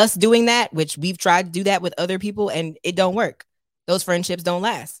 us doing that, which we've tried to do that with other people, and it don't work. Those friendships don't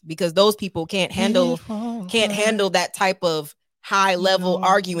last because those people can't handle that type of high level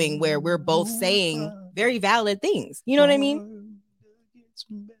arguing where we're both saying very valid things. You know what I mean?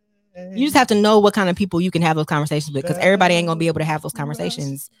 You just have to know what kind of people you can have those conversations with, because everybody ain't gonna be able to have those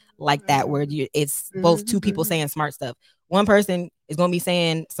conversations like that where it's both two people saying smart stuff. One person is gonna be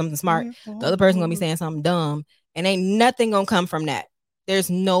saying something smart, the other person gonna be saying something dumb, and ain't nothing gonna come from that. There's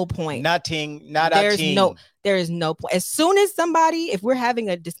no point. There is no point. As soon as somebody, if we're having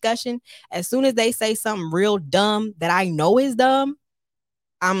a discussion, as soon as they say something real dumb that I know is dumb,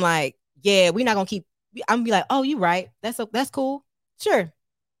 I'm like, yeah, we're not gonna keep. I'm gonna be like, oh, you right. That's cool. Sure,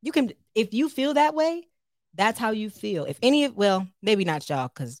 you can. If you feel that way, that's how you feel. If any, well, maybe not y'all,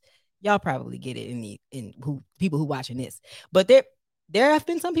 because y'all probably get it in people who watching this. But there have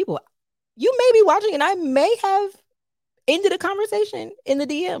been some people you may be watching, and I may have ended a conversation in the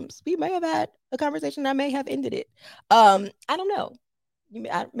DMs. We may have had a conversation. I may have ended it. I don't know.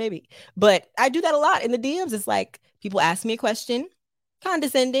 Maybe, but I do that a lot in the DMs. It's like people ask me a question,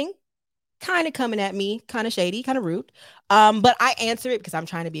 condescending, kind of coming at me, kind of shady, kind of rude. But I answer it because I'm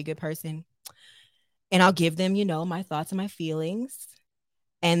trying to be a good person, and I'll give them, my thoughts and my feelings,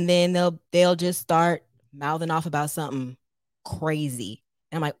 and then they'll just start mouthing off about something crazy,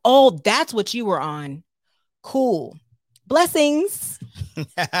 and I'm like, oh, that's what you were on. Cool. Blessings.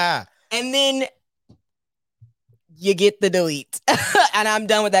 And then you get the delete. And I'm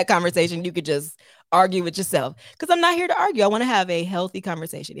done with that conversation. You could just argue with yourself, because I'm not here to argue. I want to have a healthy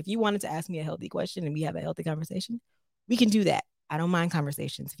conversation. If you wanted to ask me a healthy question and we have a healthy conversation, we can do that. I don't mind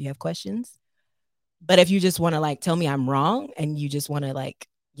conversations if you have questions. But if you just want to tell me I'm wrong and you just want to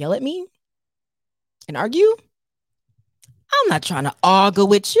yell at me and argue, I'm not trying to argue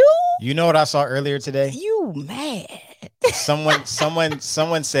with you. You know what I saw earlier today? You mad.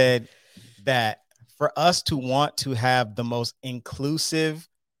 Someone said that for us to want to have the most inclusive,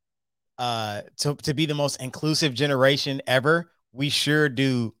 to be the most inclusive generation ever, we sure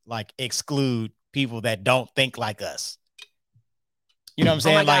do exclude people that don't think like us. You know what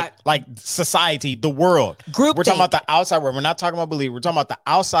I'm saying? Like society, the world. We're talking about the outside world. We're not talking about belief. We're talking about the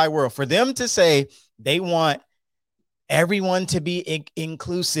outside world. For them to say they want everyone to be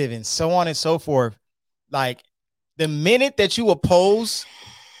inclusive and so on and so forth, the minute that you oppose,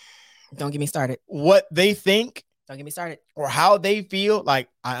 don't get me started, what they think, don't get me started, or how they feel, I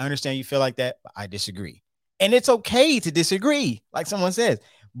understand you feel like that, but I disagree. And it's okay to disagree, like someone says.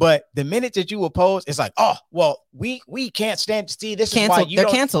 But the minute that you oppose, it's like, oh, well, we can't stand to see this. Canceled. Is why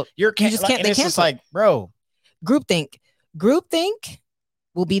they're canceled. You're canceled. And it's just like, bro. Groupthink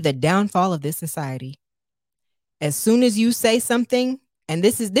will be the downfall of this society. As soon as you say something, and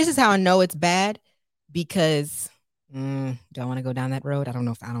this is how I know it's bad, because do I want to go down that road? I don't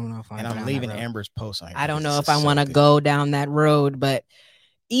know if I'm leaving Amber's post on here. I don't know if I want to go down that road, but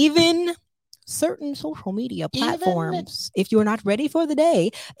even certain social media platforms, if you're not ready for the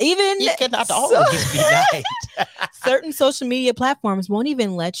day, you cannot always be nice. Certain social media platforms won't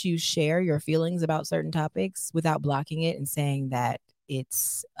even let you share your feelings about certain topics without blocking it and saying that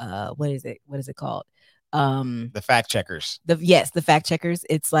it's what is it called? The fact checkers. The fact checkers.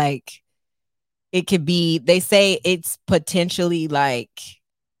 It's it could be, they say it's potentially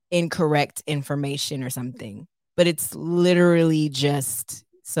incorrect information or something, but it's literally just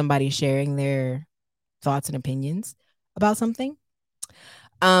somebody sharing their thoughts and opinions about something.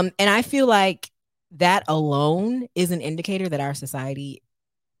 And I feel like that alone is an indicator that our society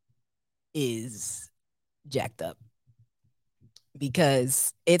is jacked up,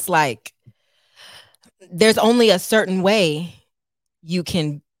 because it's there's only a certain way you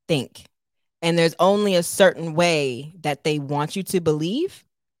can think, and there's only a certain way that they want you to believe,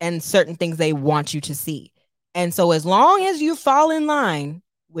 and certain things they want you to see. And so as long as you fall in line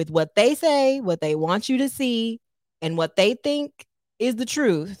with what they say, what they want you to see, and what they think is the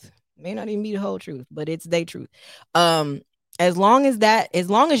truth, may not even be the whole truth, but it's their truth. As long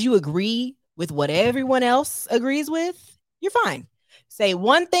as you agree with what everyone else agrees with, you're fine. Say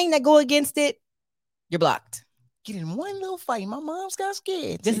one thing that go against it, you're blocked. Get in one little fight. My mom's got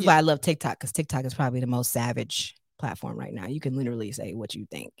scared. This is why I love TikTok, because TikTok is probably the most savage platform right now. You can literally say what you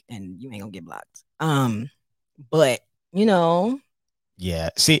think and you ain't gonna get blocked. But yeah.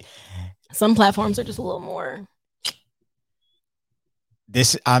 See, some platforms are just a little more.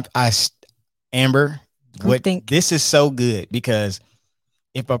 Amber, this is so good, because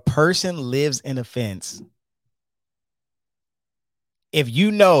if a person lives in offense, if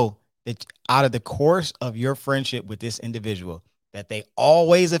you know that out of the course of your friendship with this individual that they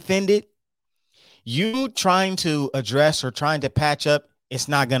always offended, you trying to address or trying to patch up, it's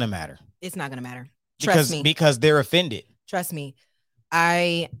not gonna matter. It's not gonna matter. Trust me. Because they're offended. Trust me.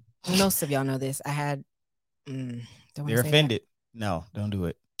 Most of y'all know this. I had they're offended. That. No, don't do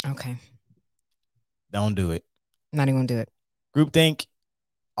it. Okay. Don't do it. I'm not even gonna do it. Groupthink,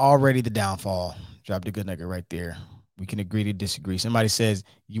 already the downfall. Dropped a good nugget right there. We can agree to disagree. Somebody says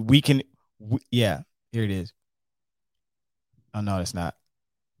here it is. Oh no, it's not.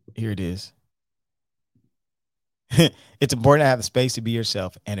 Here it is. It's important to have the space to be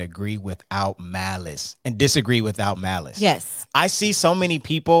yourself and agree without malice and disagree without malice. Yes. I see so many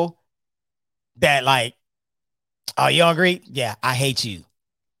people that like, oh, you don't agree? Yeah, I hate you.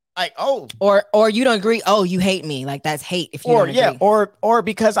 Like, oh, or you don't agree. Oh, you hate me. Like that's hate. If you don't agree. or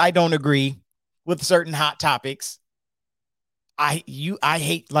because I don't agree with certain hot topics. I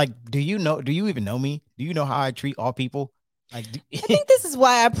hate, like, do you even know me? Do you know how I treat all people? Like, I think this is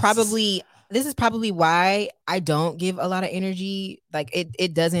probably why I don't give a lot of energy. Like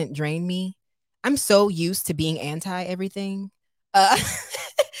it doesn't drain me. I'm so used to being anti everything.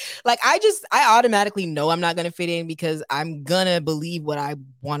 Like I automatically know I'm not gonna fit in because I'm gonna believe what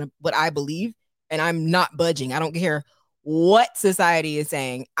I believe, and I'm not budging. I don't care what society is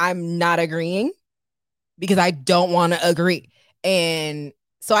saying. I'm not agreeing because I don't want to agree. And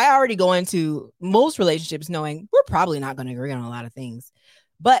so I already go into most relationships knowing we're probably not going to agree on a lot of things.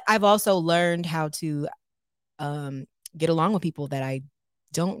 But I've also learned how to get along with people that I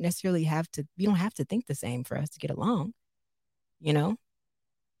don't necessarily we don't have to think the same for us to get along. You know,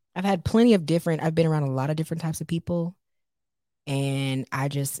 I've been around a lot of different types of people. And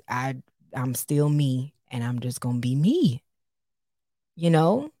I'm still me, and I'm just going to be me, you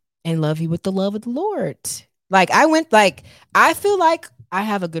know, and love you with the love of the Lord. I feel like I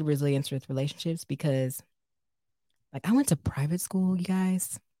have a good resilience with relationships because like I went to private school, you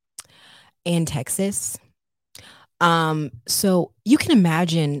guys, in Texas. So you can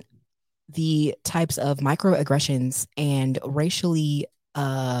imagine the types of microaggressions and racially,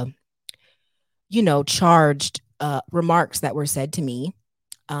 charged remarks that were said to me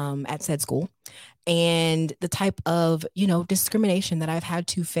at said school, and the type of, discrimination that I've had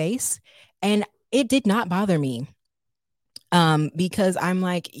to face. And it did not bother me because I'm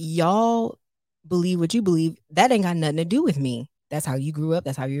like, y'all believe what you believe. That ain't got nothing to do with me. That's how you grew up.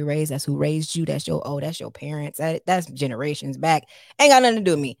 That's how you were raised. That's who raised you. That's your parents. That's generations back. Ain't got nothing to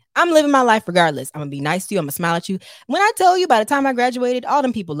do with me. I'm living my life regardless. I'm going to be nice to you. I'm going to smile at you. When I tell you, by the time I graduated, all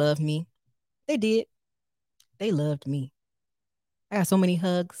them people loved me. They did. They loved me. I got so many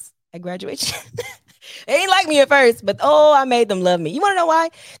hugs at graduation. They ain't like me at first, but I made them love me. You want to know why?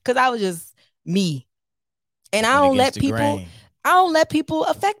 Because I was just me. And I don't let people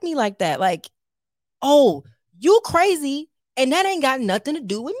affect me like that. Like, oh, you crazy, and that ain't got nothing to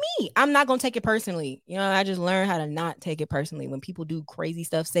do with me. I'm not gonna take it personally. I just learned how to not take it personally. When people do crazy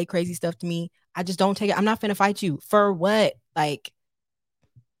stuff, say crazy stuff to me, I just don't take it. I'm not finna fight you for what? Like,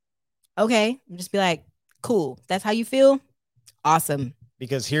 okay, just be like, cool. That's how you feel. Awesome.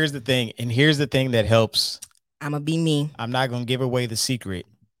 Because here's the thing that helps. I'm gonna be me. I'm not gonna give away the secret,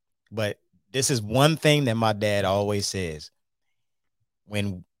 but this is one thing that my dad always says.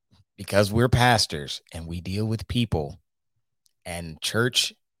 Because we're pastors and we deal with people, and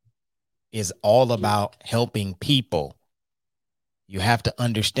church is all about helping people, you have to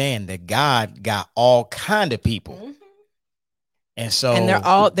understand that God got all kind of people. Mm-hmm. And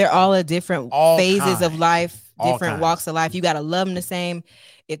they're all at different phases of life, different walks of life. You got to love them the same.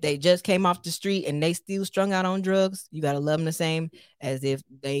 If they just came off the street and they still strung out on drugs, you got to love them the same as if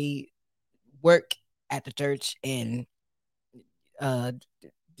they work at the church and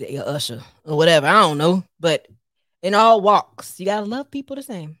usher or whatever. I don't know. But in all walks, you got to love people the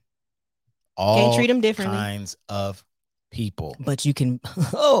same. Can't treat them differently. All kinds of people. But you can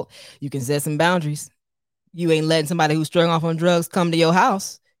set some boundaries. You ain't letting somebody who's strung off on drugs come to your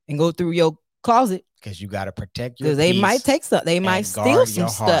house and go through your closet. Because you got to protect your peace. Because they might take stuff. They might steal some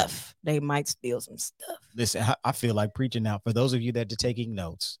stuff. They might steal some stuff. Listen, I feel like preaching now. For those of you that are taking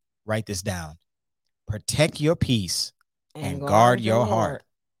notes, write this down. Protect your peace and guard your heart.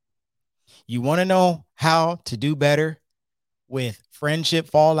 You want to know how to do better with friendship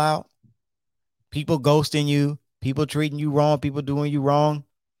fallout? People ghosting you, people treating you wrong, people doing you wrong.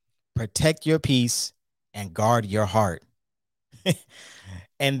 Protect your peace and guard your heart.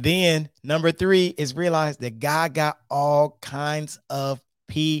 And then number 3 is realize that God got all kinds of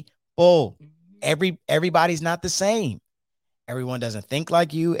people. Everybody's not the same. Everyone doesn't think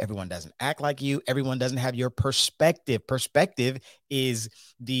like you. Everyone doesn't act like you. Everyone doesn't have your perspective. Perspective is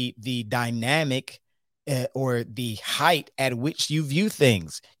the dynamic or the height at which you view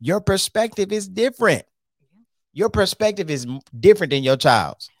things. Your perspective is different. Your perspective is different than your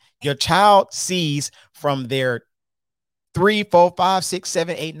child's. Your child sees from their 3, 4, 5, 6,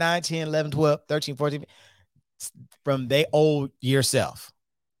 7, 8, 9, 10, 11, 12, 13, 14, from their old yourself.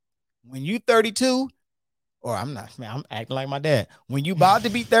 When you 32, or I'm acting like my dad. When you about to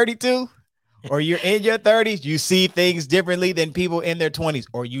be 32 or you're in your 30s, you see things differently than people in their 20s,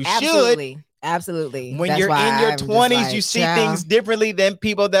 or you Absolutely. When That's you're why in your I'm just 20s, like, you see child. things differently than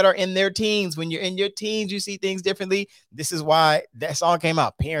people that are in their teens. When you're in your teens, you see things differently. This is why that song came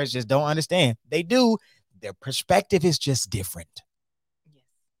out. Parents just don't understand. They do. Their perspective is just different.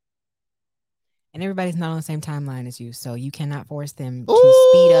 And everybody's not on the same timeline as you, so you cannot force them to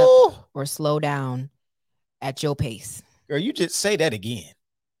speed up or slow down at your pace. Girl, you just say that again.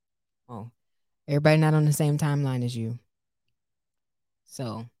 Oh, everybody not on the same timeline as you.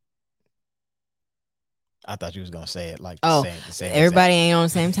 So I thought you was gonna say it like oh, the same everybody ain't on the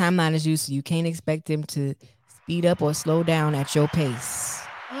same timeline as you, so you can't expect them to speed up or slow down at your pace.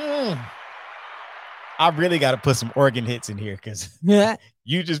 I really got to put some organ hits in here because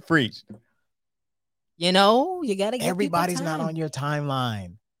you just preached. You know, you gotta get everybody's not on your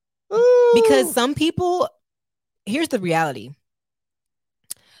timeline. Because some people, here's the reality.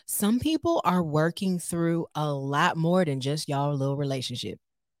 Some people are working through a lot more than just y'all little relationship.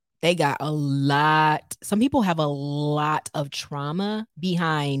 They got a lot. Some people have a lot of trauma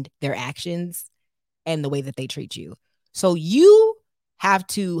behind their actions and the way that they treat you. So you have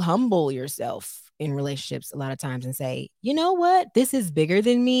to humble yourself in relationships a lot of times and say, you know what? This is bigger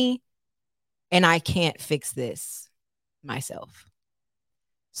than me and I can't fix this myself.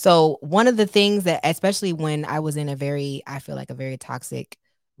 So one of the things that, especially when I was in I feel like a very toxic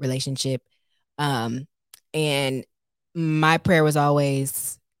relationship, and my prayer was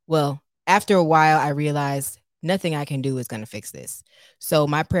always, well, after a while, I realized nothing I can do is going to fix this. So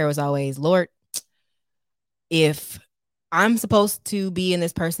my prayer was always, Lord, if I'm supposed to be in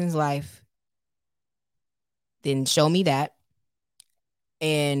this person's life, then show me that.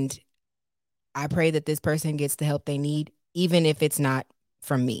 And I pray that this person gets the help they need, even if it's not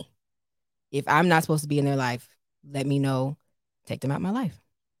from me. If I'm not supposed to be in their life, let me know, take them out of my life.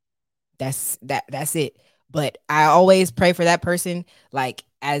 That's it. But I always pray for that person, like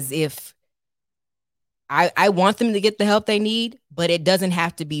as if I want them to get the help they need, but it doesn't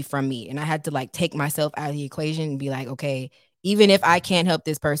have to be from me. And I had to like take myself out of the equation and be like, okay, even if I can't help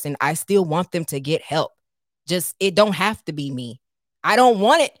this person, I still want them to get help. Just, it don't have to be me. I don't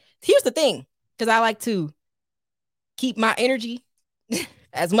want it. Here's the thing, because I like to keep my energy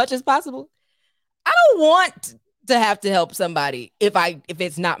as much as possible. I don't want to have to help somebody if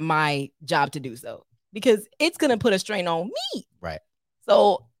it's not my job to do so, because it's going to put a strain on me. Right.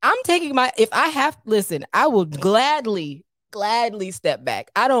 So I'm taking I will gladly step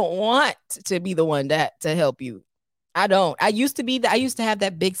back. I don't want to be the one to help you. I don't. I used to have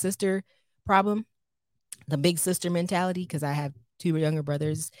that big sister problem, the big sister mentality, because I have 2 younger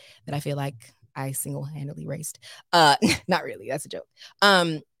brothers that I feel like I single-handedly raised. Not really. That's a joke.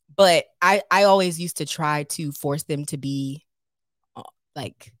 But I always used to try to force them to be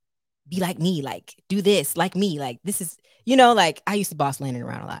like me, like do this like me, like this is, like I used to boss Landon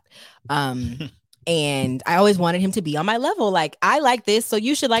around a lot. And I always wanted him to be on my level. Like, I like this, so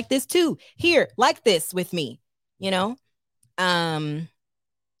you should like this too. Here, like this with me, and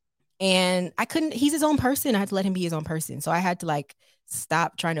I couldn't, he's his own person. I had to let him be his own person. So I had to like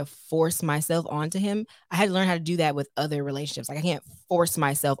stop trying to force myself onto him. I had to learn how to do that with other relationships. Like, I can't force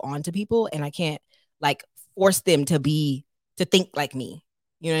myself onto people, and I can't like force them to think like me.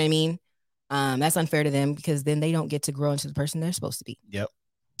 You know what I mean? That's unfair to them, because then they don't get to grow into the person they're supposed to be. Yep.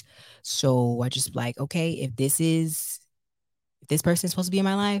 So I just like, okay, if this person is supposed to be in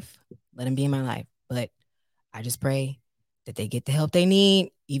my life, let him be in my life. But I just pray that they get the help they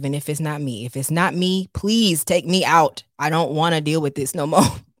need, even if it's not me. If it's not me, please take me out. I don't want to deal with this no more.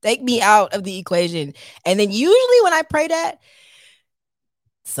 Take me out of the equation. And then usually when I pray that,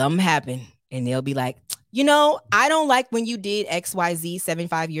 something happen, and they'll be like, I don't like when you did XYZ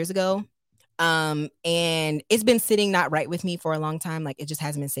 75 years ago. And it's been sitting not right with me for a long time. Like, it just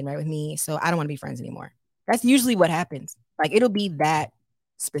hasn't been sitting right with me. So I don't want to be friends anymore. That's usually what happens. Like, it'll be that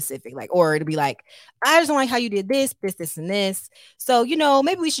specific, like, or it'll be like, I just don't like how you did this, and this. So,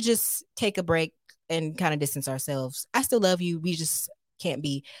 maybe we should just take a break and kind of distance ourselves. I still love you. We just can't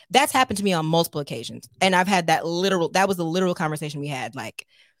be. That's happened to me on multiple occasions. And I've had that was the literal conversation we had. Like,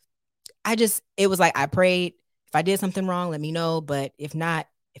 it was like, I prayed, if I did something wrong, let me know. But if not,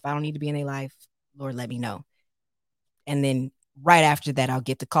 if I don't need to be in their life, Lord, let me know. And then right after that, I'll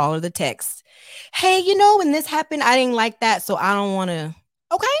get the call or the text. Hey, when this happened, I didn't like that. So I don't want to.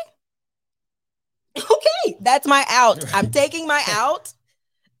 Okay. That's my out. I'm taking my out.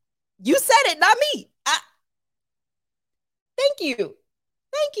 You said it, not me. Thank you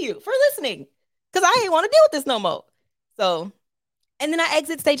for listening, because I ain't want to deal with this no more. So, and then I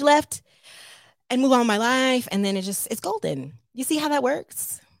exit stage left and move on with my life. And then it's golden. You see how that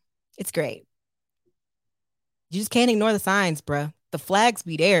works? It's great. You just can't ignore the signs, bruh. the flags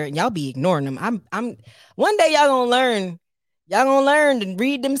be there and y'all be ignoring them. I'm one day y'all gonna learn. Y'all gonna learn and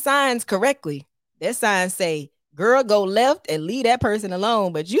read them signs correctly. Their signs say, girl, go left and leave that person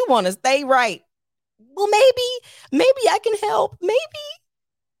alone, but you want to stay right. Well, maybe I can help. Maybe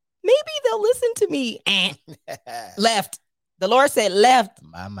they'll listen to me. Left. The Lord said left.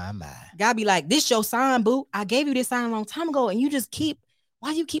 My. God be like, this your sign, boo. I gave you this sign a long time ago, and you just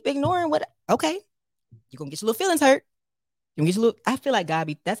why you keep ignoring what? Okay, you're gonna get your little feelings hurt. I feel like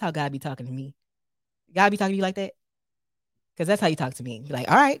that's how God be talking to me. God be talking to you like that? Because that's how you talk to me. Be like,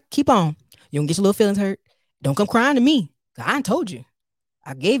 all right, keep on. You gonna get your little feelings hurt. Don't come crying to me. I ain't told you.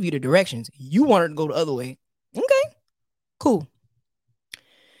 I gave you the directions. You wanted to go the other way. Okay, cool.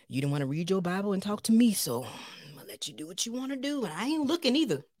 You didn't want to read your Bible and talk to me, so I'm gonna let you do what you want to do. And I ain't looking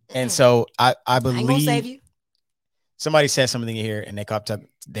either. And so I believe I ain't gonna save you. Somebody said something in here, and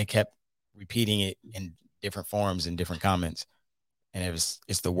they kept repeating it in different forms and different comments, and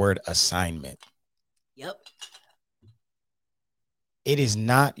it's the word assignment. Yep. It is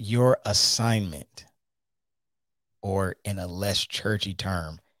not your assignment, or in a less churchy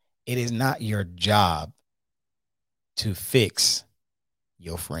term, it is not your job to fix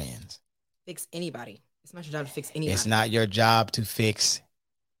your friends. Fix anybody. It's not your job to fix anybody. It's not your job to fix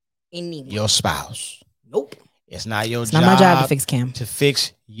anyone. Your spouse. Nope. It's not your it's job. Not my job to fix Cam. To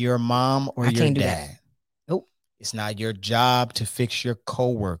fix your mom or your dad. That. Nope. It's not your job to fix your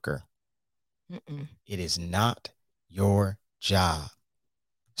coworker. It is not your job.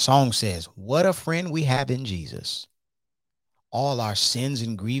 Song says, what a friend we have in Jesus. All our sins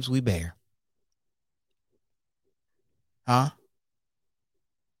and griefs we bear. Huh?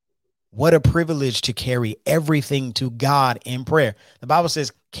 What a privilege to carry everything to God in prayer. The Bible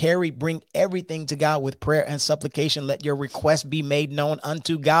says, bring everything to God with prayer and supplication. Let your request be made known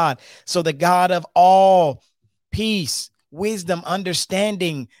unto God. So the God of all peace, wisdom,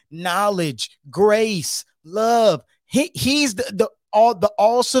 understanding, knowledge, grace, love, he's the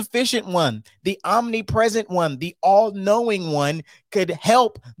all-sufficient one, the omnipresent one, the all-knowing one, could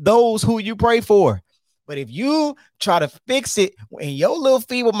help those who you pray for. But if you try to fix it in your little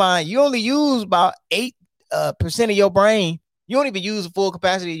feeble mind, you only use about 8% of your brain. You don't even use the full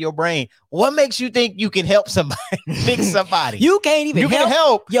capacity of your brain. What makes you think you can help somebody, fix somebody? You can't even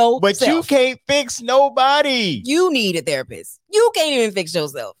help yourself. But you can't fix nobody. You need a therapist. You can't even fix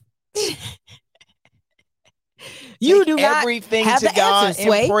yourself. You do not everything have to the God answer, in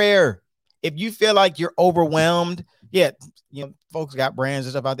Sway. prayer. If you feel like you're overwhelmed, folks got brands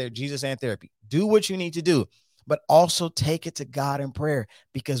and stuff out there, Jesus and Therapy. Do what you need to do, but also take it to God in prayer,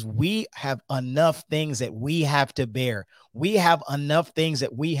 because we have enough things that we have to bear. We have enough things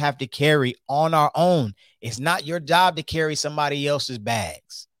that we have to carry on our own. It's not your job to carry somebody else's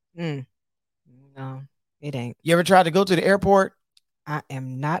bags. No, it ain't. You ever tried to go to the airport? I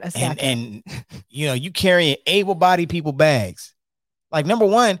am not a sacker. And you carrying able-bodied people bags. Like, number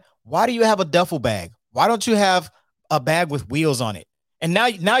one, why do you have a duffel bag? Why don't you have a bag with wheels on it? And now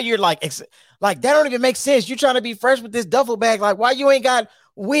you're like that don't even make sense. You're trying to be fresh with this duffel bag. Like, why you ain't got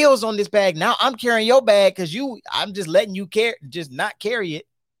wheels on this bag? Now I'm carrying your bag because I'm just letting you just not carry it.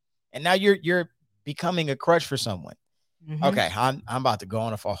 And now you're becoming a crutch for someone. Mm-hmm. Okay, I'm about to go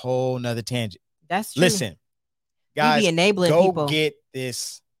on a whole nother tangent. That's true. Listen, guys, enabling go people. get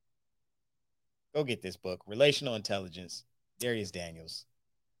this book, Relational Intelligence, Darius Daniels.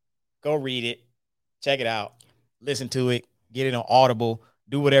 Go read it, check it out, listen to it, get it on Audible,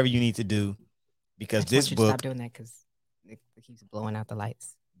 do whatever you need to do, because this book. Stop doing that because it keeps blowing out the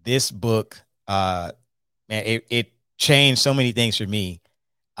lights. This book, man, it changed so many things for me.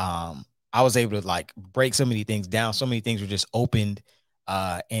 I was able to break so many things down. So many things were just opened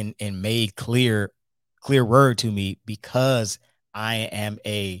and made clear word to me, because I am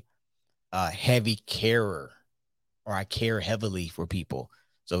a heavy carer, or I care heavily for people.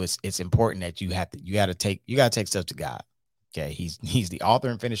 So it's important that you gotta take stuff to God. Okay. He's the author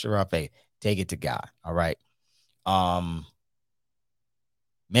and finisher of our faith. Take it to God. All right.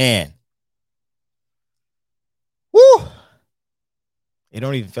 Man. Woo. It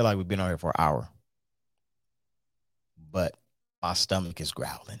don't even feel like we've been on here for an hour, but my stomach is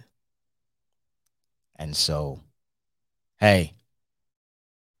growling. And so, hey,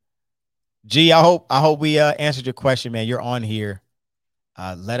 G, I hope we answered your question, man. You're on here.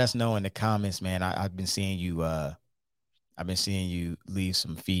 Let us know in the comments, man. I've been seeing you leave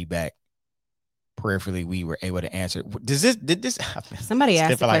some feedback. Prayerfully, we were able to answer. Did this somebody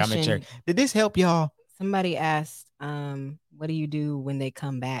asked the question, I'm in church. Did this help y'all? Somebody asked, what do you do when they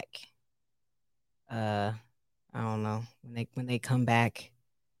come back? I don't know. When they come back.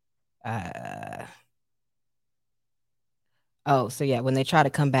 Oh, so yeah, when they try to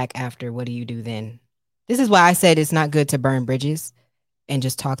come back after, what do you do then? This is why I said it's not good to burn bridges and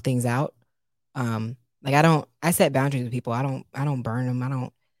just talk things out. Like I set boundaries with people. I don't burn them. I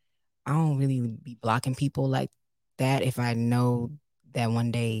don't really be blocking people like that if I know that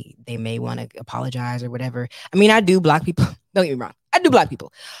one day they may want to apologize or whatever. I mean, I do block people. Don't get me wrong. I do block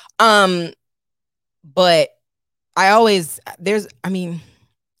people. But I always there's I mean,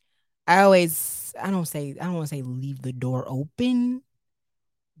 I don't want to say leave the door open,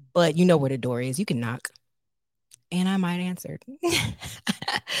 but you know where the door is. You can knock and I might answer.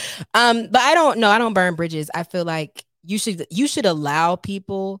 But I don't burn bridges. I feel like you should allow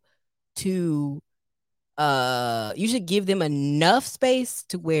people to you should give them enough space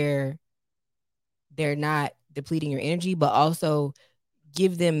to where they're not depleting your energy, but also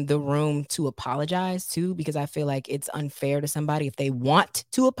give them the room to apologize too, because I feel like it's unfair to somebody if they want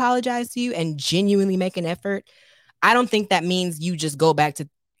to apologize to you and genuinely make an effort. I don't think that means you just go back to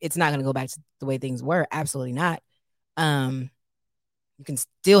it's not going to go back to the way things were. Absolutely not. You can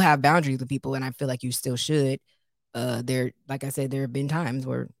still have boundaries with people, and I feel like you still should. Like I said, there have been times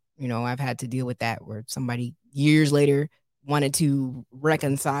where, I've had to deal with that, where somebody years later wanted to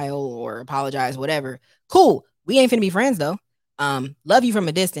reconcile or apologize, whatever. Cool. We ain't finna be friends though. Love you from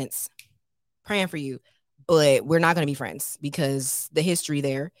a distance, praying for you, but we're not gonna be friends because the history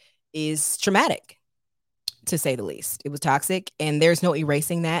there is traumatic, to say the least. It was toxic, and there's no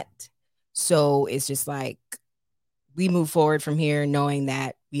erasing that. So it's just like we move forward from here knowing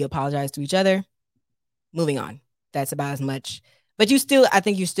that we apologize to each other, moving on. That's about as much. But I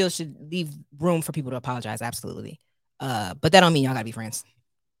think you still should leave room for people to apologize. Absolutely. But that don't mean y'all gotta be friends.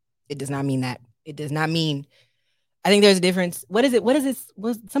 It does not mean that. It does not mean, I think there's a difference. What is this?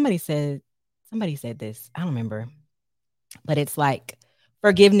 Somebody said this. I don't remember. But it's like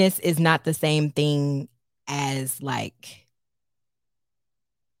forgiveness is not the same thing as like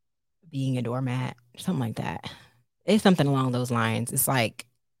being a doormat, something like that. It's something along those lines. It's like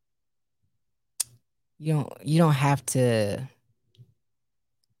you don't have to.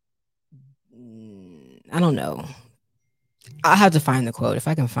 I don't know. I'll have to find the quote if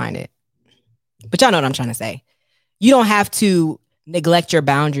I can find it. But y'all know what I'm trying to say. You don't have to neglect your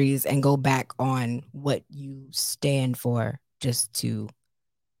boundaries and go back on what you stand for just to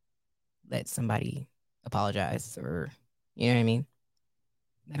let somebody apologize, or you know what I mean?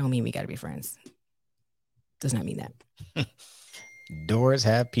 That don't mean we got to be friends. Does not mean that. Doors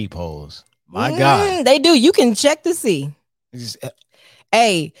have peepholes. My God. They do. You can check to see.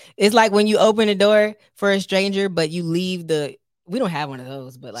 Hey, it's like when you open a door for a stranger, but you leave we don't have one of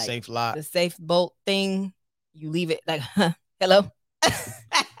those, but like safe lock, the safe bolt thing, you leave it like, hello,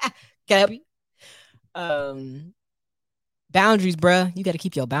 can I help you? Boundaries, bruh. You got to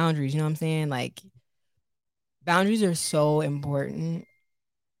keep your boundaries. You know what I'm saying? Like, boundaries are so important.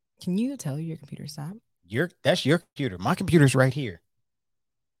 Can you tell your computer stop? That's your computer. My computer's right here.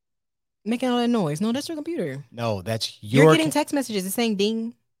 Making all that noise. No, that's your computer. No, that's You're getting text messages. It's saying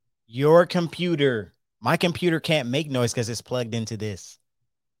ding. Your computer. My computer can't make noise because it's plugged into this.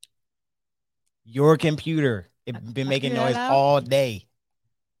 Your computer. It's been making noise all day.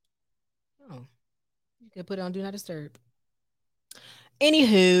 Oh, you could put it on Do Not Disturb.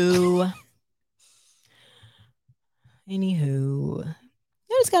 Anywho, you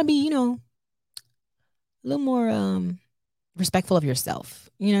just gotta be, a little more respectful of yourself.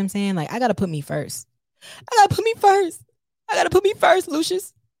 You know what I'm saying? Like, I gotta put me first. I gotta put me first,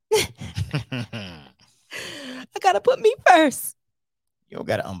 Lucius. I gotta put me first. You don't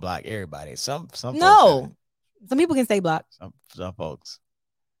gotta unblock everybody. Some no. Some people can stay blocked. Some folks.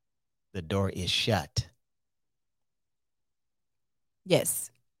 The door is shut.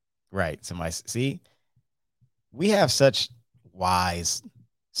 Yes. Right. Somebody see, we have such wise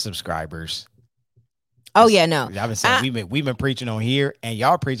subscribers. Oh yeah, no. I've been saying we've been preaching on here, and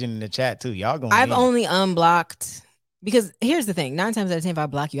y'all preaching in the chat too. Y'all going. I've only unblocked because here's the thing: 9 times out of 10, if I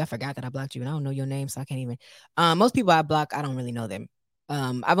block you, I forgot that I blocked you, and I don't know your name, so I can't even. Most people I block, I don't really know them.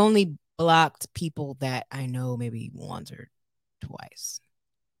 I've only blocked people that I know maybe once or twice,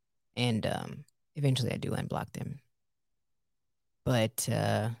 and eventually I do unblock them. But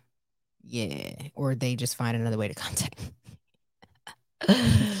yeah, or they just find another way to contact me.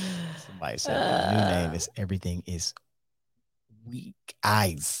 Somebody said the new name is Everything is Weak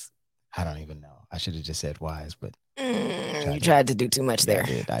Eyes. I don't even know. I should have just said wise, but you tried to do too much there.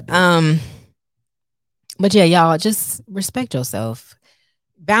 I did. But yeah, y'all just respect yourself.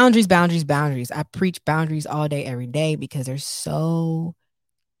 Boundaries. I preach boundaries all day, every day, because they're so.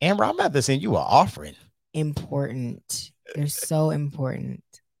 Amber, I'm about to send you an offering. Important. They're so important.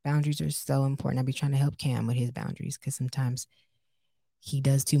 Boundaries are so important. I be trying to help Cam with his boundaries because sometimes he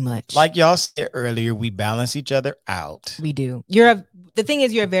does too much. Like y'all said earlier, we balance each other out. We do. The thing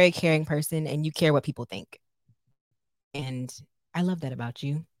is, you're a very caring person and you care what people think. And I love that about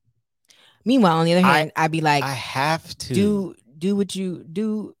you. Meanwhile, on the other hand, I'd be like, I have to do what you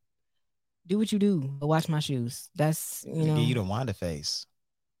do. Do what you do. But watch my shoes. That's, give you the Wanda face.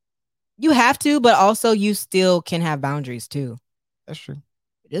 You have to, but also you still can have boundaries too. That's true.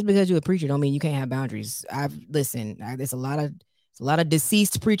 Just because you're a preacher don't mean you can't have boundaries. There's a lot of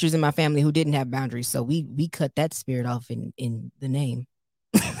deceased preachers in my family who didn't have boundaries, so we cut that spirit off in the name.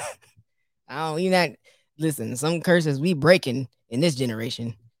 Listen, some curses we breaking in this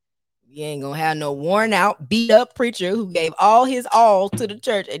generation. We ain't gonna have no worn out, beat up preacher who gave all his all to the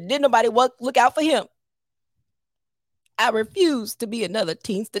church and didn't nobody look out for him. I refuse to be another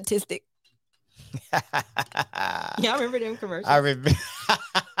teen statistic. Y'all remember them commercials? I remember.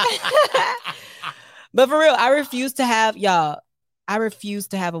 But for real, I refuse to have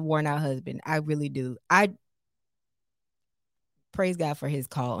a worn out husband. I really do. I praise God for his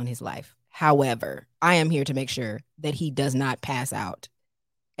call on his life. However, I am here to make sure that he does not pass out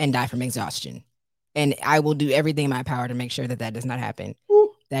and die from exhaustion. And I will do everything in my power to make sure that does not happen.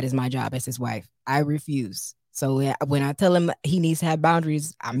 That is my job as his wife. I refuse. So when I tell him he needs to have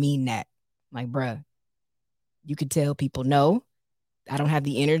boundaries, I mean that. Like, bruh, you could tell people, no, I don't have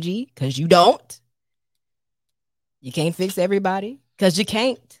the energy because you don't. You can't fix everybody because you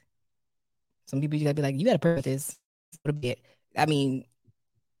can't. Some people you gotta be like, you gotta pray with this a bit. I mean,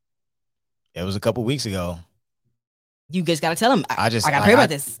 it was a couple weeks ago. You just gotta tell him. I gotta pray about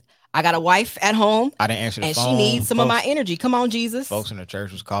this. I got a wife at home. I didn't answer the phone. And she needs some of my energy. Come on, Jesus. Folks in the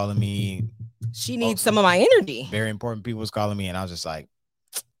church was calling me. She needs some of my energy. Very important people was calling me, and I was just like,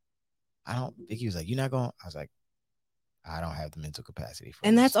 I don't think he was like, you're not going. I was like, I don't have the mental capacity for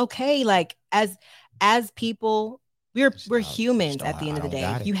and this. That's okay. Like as people, we're humans at the end of the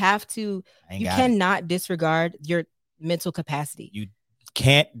day. You have to, you cannot disregard your mental capacity. You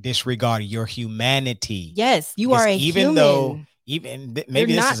can't disregard your humanity. Yes, you are a human.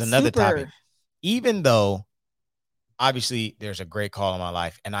 Maybe this is another topic. Even though obviously there's a great call in my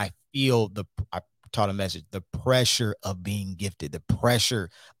life, and I feel I taught a message, the pressure of being gifted, the pressure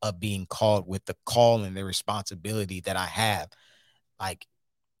of being called with the call and the responsibility that I have. Like,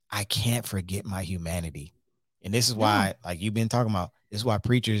 I can't forget my humanity. And this is why, like you've been talking about, this is why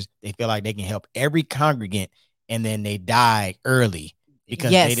preachers, they feel like they can help every congregant and then they die early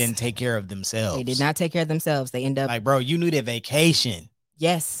because they didn't take care of themselves. They did not take care of themselves. They end up like, bro, you need a vacation.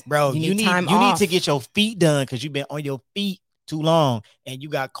 Yes. Bro, you need to get your feet done because you've been on your feet too long and you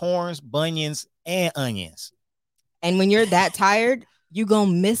got corns, bunions, and onions. And when you're that tired, you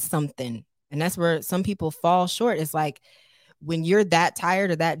gonna miss something. And that's where some people fall short. It's like when you're that tired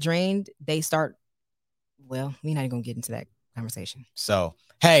or that drained, they start, well, we're not even gonna get into that conversation. So,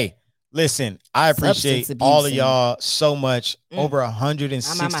 hey, listen, I appreciate all of y'all so much. Over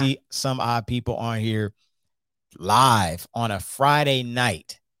 160 some odd people on here live on a Friday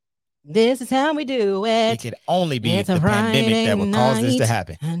night. This is how we do it. It could only be the pandemic that would cause this to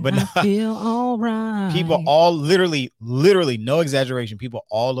happen. But I feel all right. People all literally, no exaggeration, people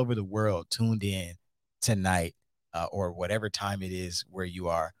all over the world tuned in tonight or whatever time it is where you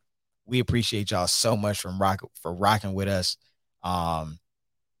are. We appreciate y'all so much for rocking with us.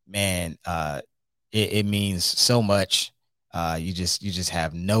 Man, it means so much. You just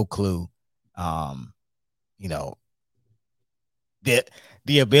have no clue. You know,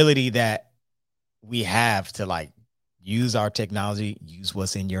 the ability that we have to like use our technology, use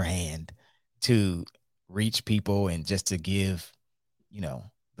what's in your hand to reach people and just to give, you know,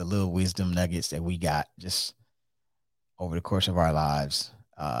 the little wisdom nuggets that we got just over the course of our lives.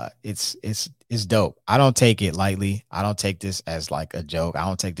 It's dope. I don't take it lightly. I don't take this as like a joke. I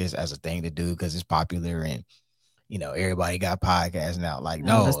don't take this as a thing to do because it's popular and, you know, everybody got podcasts now. Like,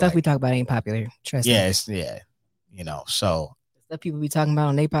 no, the stuff we talk about ain't popular. Trust me. You know, so the stuff people be talking about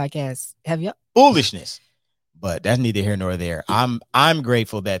on their podcasts. Have you? Foolishness. But that's neither here nor there. I'm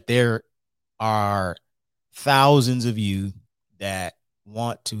grateful that there are thousands of you that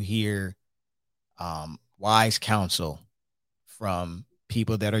want to hear wise counsel from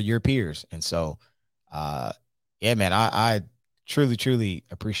people that are your peers. And so, yeah, man, I truly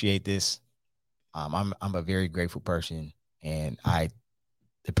appreciate this. I'm a very grateful person, and I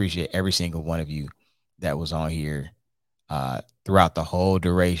appreciate every single one of you that was on here throughout the whole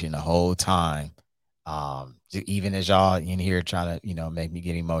duration, the whole time. Even as y'all in here trying to, you know, make me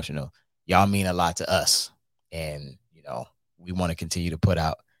get emotional, y'all mean a lot to us. And, you know, we want to continue to put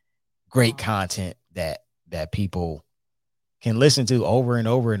out great content that people can listen to over and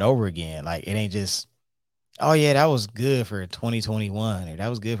over and over again. Like it ain't just, oh yeah, that was good for 2021 or that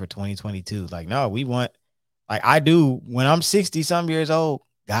was good for 2022. Like, no, we want, like I do when I'm 60 some years old,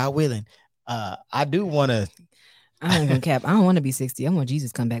 God willing, I do want to. I don't even cap. I don't want to be 60. I want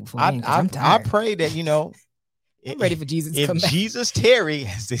Jesus to come back before then, 'cause I'm tired. I pray that, you know, I'm ready for Jesus to come back. If Jesus tarry,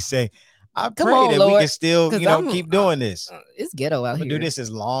 as they say, I Come pray on, that Lord, we can still, you know, keep doing this. It's ghetto out I'm here. do this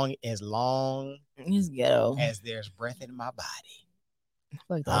as long it's ghetto as there's breath in my body. I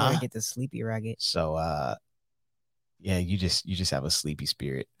feel like I get the sleepy ragged. So yeah, you just have a sleepy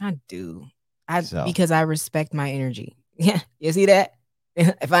spirit. I do. Because I respect my energy. Yeah, you see that?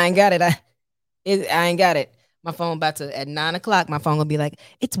 If I ain't got it, I ain't got it. My phone about to at 9 o'clock. My phone gonna be like,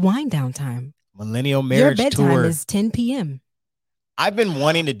 it's wind down time. Millennial Marriage Your bedtime Tour is 10 p.m. I've been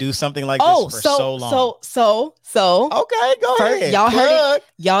wanting to do something like this for so long. So okay, go ahead. Y'all heard it.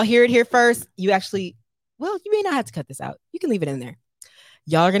 Y'all hear it here first. You actually, well, you may not have to cut this out. You can leave it in there.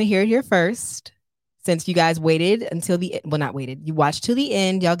 Y'all are gonna hear it here first. Since you guys waited until not waited. You watched till the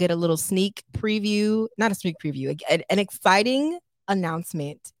end. Y'all get a little sneak preview, not a sneak preview, an exciting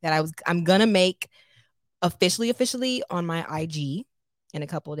announcement that I'm gonna make officially on my IG in a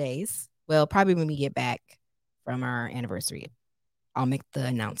couple of days. Well, probably when we get back from our anniversary, I'll make the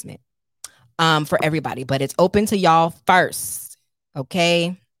announcement for everybody, but it's open to y'all first.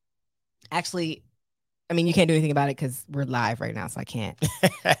 Okay. Actually, I mean, you can't do anything about it because we're live right now, so I can't.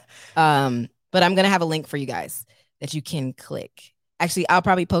 But I'm going to have a link for you guys that you can click. Actually, I'll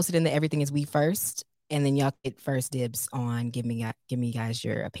probably post it in the Everything Is We first, and then y'all get first dibs on give me guys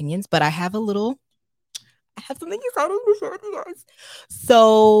your opinions. But I have something exciting to share with you guys.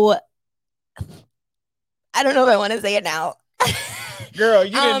 So I don't know if I want to say it now. Girl,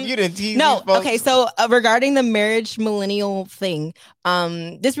 you didn't tease no, these folks. Okay, so regarding the marriage millennial thing,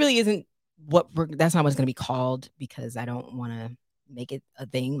 this really isn't that's not what it's going to be called because I don't want to make it a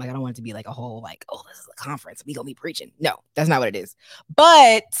thing. Like I don't want it to be like a whole like, oh, this is a conference, we gonna be preaching. No, that's not what it is.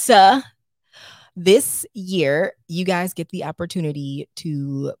 But this year you guys get the opportunity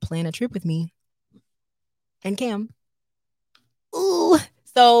to plan a trip with me and Cam. Ooh.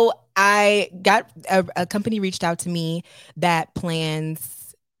 So I got a company reached out to me that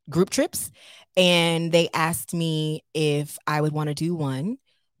plans group trips, and they asked me if I would want to do one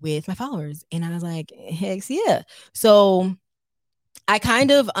with my followers, and I was like, heck yeah. So I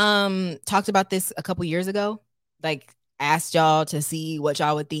kind of talked about this a couple years ago, like asked y'all to see what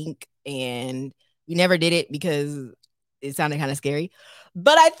y'all would think, and we never did it because it sounded kind of scary.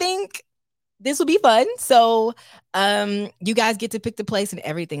 But I think this will be fun. So you guys get to pick the place and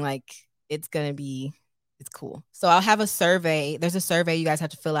everything. Like it's cool. So I'll have a survey. There's a survey you guys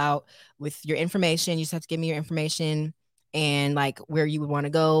have to fill out with your information. You just have to give me your information and like where you would want to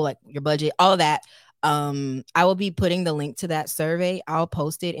go, like your budget, all of that. I will be putting the link to that survey. I'll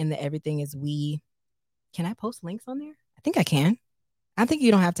post it in the Everything Is We. Can I post links on there? I think I can. I think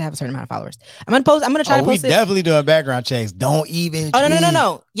you don't have to have a certain amount of followers. I'm gonna try to post it. We definitely doing background checks. Don't even. Oh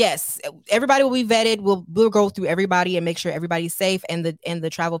no. Yes, everybody will be vetted. We'll go through everybody and make sure everybody's safe, and the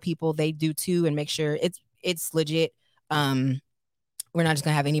travel people, they do too, and make sure it's legit. We're not just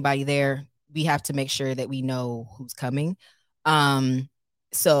gonna have anybody there. We have to make sure that we know who's coming.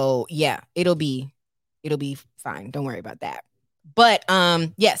 So yeah, it'll be fine. Don't worry about that. But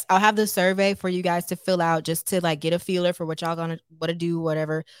yes, I'll have the survey for you guys to fill out just to like get a feeler for what y'all gonna do,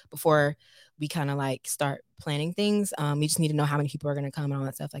 whatever, before we kind of like start planning things. We just need to know how many people are gonna come and all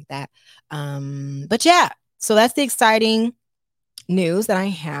that stuff like that. But yeah, so that's the exciting news that I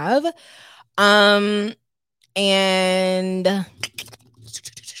have. And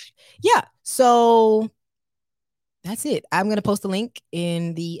yeah, so that's it. I'm gonna post a link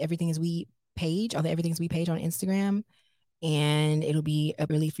in the Everything Is We page, on the Everything Is We page on Instagram, and it'll be up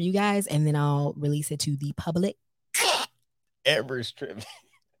early for you guys, and then I'll release it to the public. Everest trip.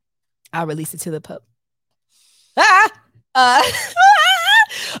 I'll release it to the pub.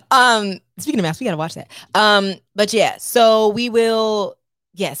 Speaking of maps, we gotta watch that. But yeah, so we will.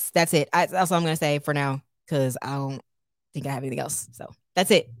 Yes, that's it. That's all I'm gonna say for now because I don't think I have anything else. So that's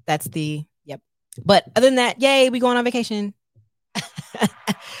it. That's the yep. But other than that, yay, we going on vacation.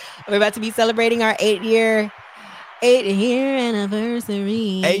 We're about to be celebrating our 8-year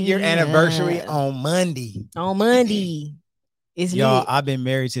anniversary. 8-year anniversary on Monday. On Monday. It's y'all, lit. I've been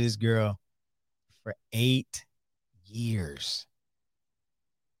married to this girl for 8 years.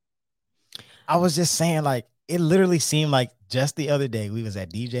 I was just saying, like, it literally seemed like just the other day we was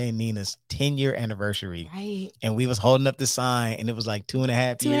at DJ and Nina's 10-year anniversary. Right. And we was holding up the sign and it was like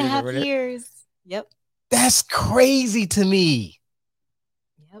 2.5 years. 2.5 years. Yep. That's crazy to me.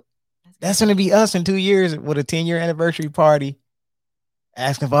 Yep. That's gonna be us in 2 years with a 10-year anniversary party.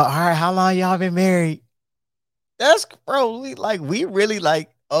 Asking about, all right, how long y'all been married? That's bro. We really like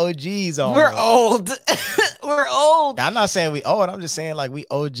OGs on. We're old. We're old. I'm not saying we old. I'm just saying like we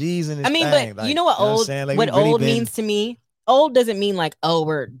OGs in this. I mean, thing. but you know what old? Like, what really old means to me? Old doesn't mean like, oh,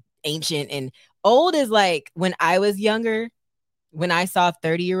 we're ancient. And old is like when I was younger, when I saw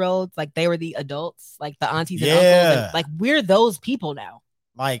 30-year-olds, like they were the adults, like the aunties and uncles. And, like we're those people now.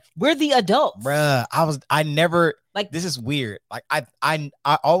 Like we're the adults. Bruh, I never like this is weird. Like I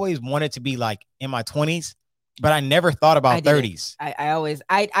always wanted to be like in my 20s, but I never thought about 30s.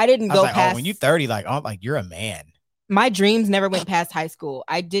 I didn't go like, past when you 30, like I'm like you're a man. My dreams never went past high school.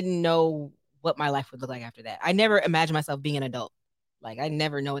 I didn't know what my life would look like after that. I never imagined myself being an adult. Like I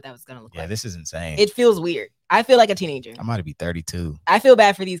never know what that was gonna look like. Yeah, this is insane. It feels weird. I feel like a teenager. I might be 32. I feel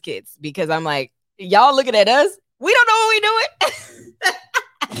bad for these kids because I'm like, y'all looking at us. We don't know what we're doing.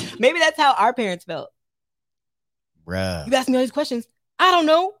 Maybe that's how our parents felt. Bruh. You ask me all these questions. I don't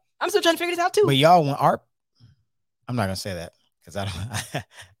know. I'm still trying to figure this out too. But y'all want our I'm not gonna say that because I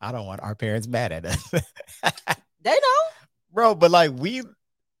don't want our parents mad at us. They know. Bro, but like we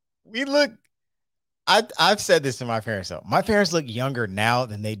look I've said this to my parents though. My parents look younger now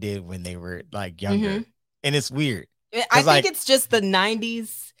than they did when they were like younger. Mm-hmm. And it's weird. I think it's just the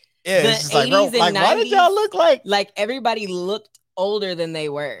 90s. Yeah, the it's just 80s like, bro, and like 90s, why did y'all look like everybody looked older than they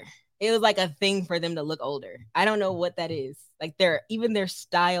were? It was like a thing for them to look older. I don't know what that is. Like even their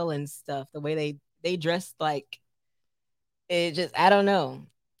style and stuff, the way they dressed, like it just I don't know.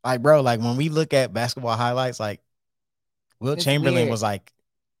 Like bro, like when we look at basketball highlights, like Will Chamberlain was like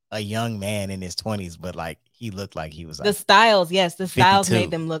a young man in his 20s, but like he looked like he was like the styles, yes, the 52. styles made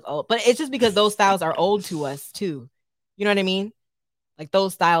them look old. But it's just because those styles are old to us too. You know what I mean? Like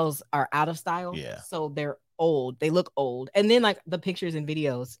those styles are out of style. Yeah. So they're old. They look old. And then like the pictures and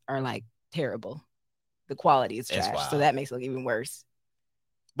videos are like terrible. The quality is trash. So that makes it look even worse.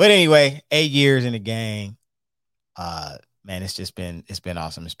 But anyway, 8 years in the game. Man, it's been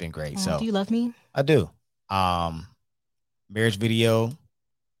awesome. It's been great. So do you love me? I do. Marriage video.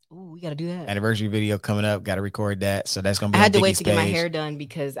 Ooh, we gotta do that. Anniversary video coming up. Got to record that. So that's gonna be. I had to wait to get my hair done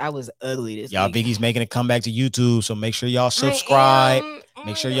because I was ugly this week. Vickie's making a comeback to YouTube, so make sure y'all subscribe.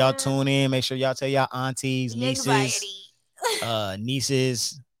 Make sure y'all tune in. Make sure y'all tell y'all aunties, nieces,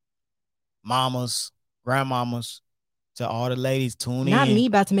 mamas, grandmamas, to all the ladies tune in. Not me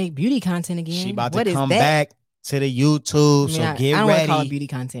about to make beauty content again. She about to come back to the YouTube. So get ready. I don't want to call it beauty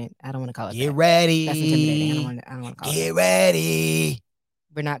content. I don't want to call it. Get ready. That's intimidating. I don't want to call it. Get ready.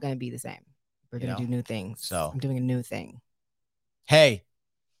 We're not going to be the same. We're going to do new things. So I'm doing a new thing. Hey,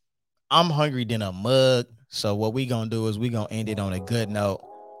 I'm hungry than a mug. So what we going to do is we going to end it on a good note.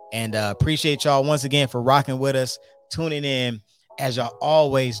 And appreciate y'all once again for rocking with us, tuning in as y'all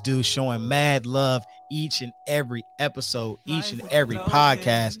always do, showing mad love each and every episode, each and every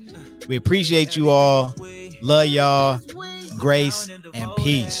podcast. We appreciate you all. Love y'all. Grace and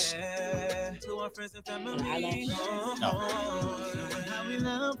peace. Friends and family. We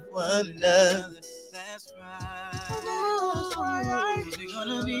love one another. That's right. We're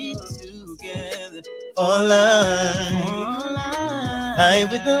gonna be together for life. I'm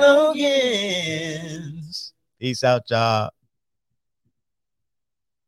with the Logans. Peace out, y'all.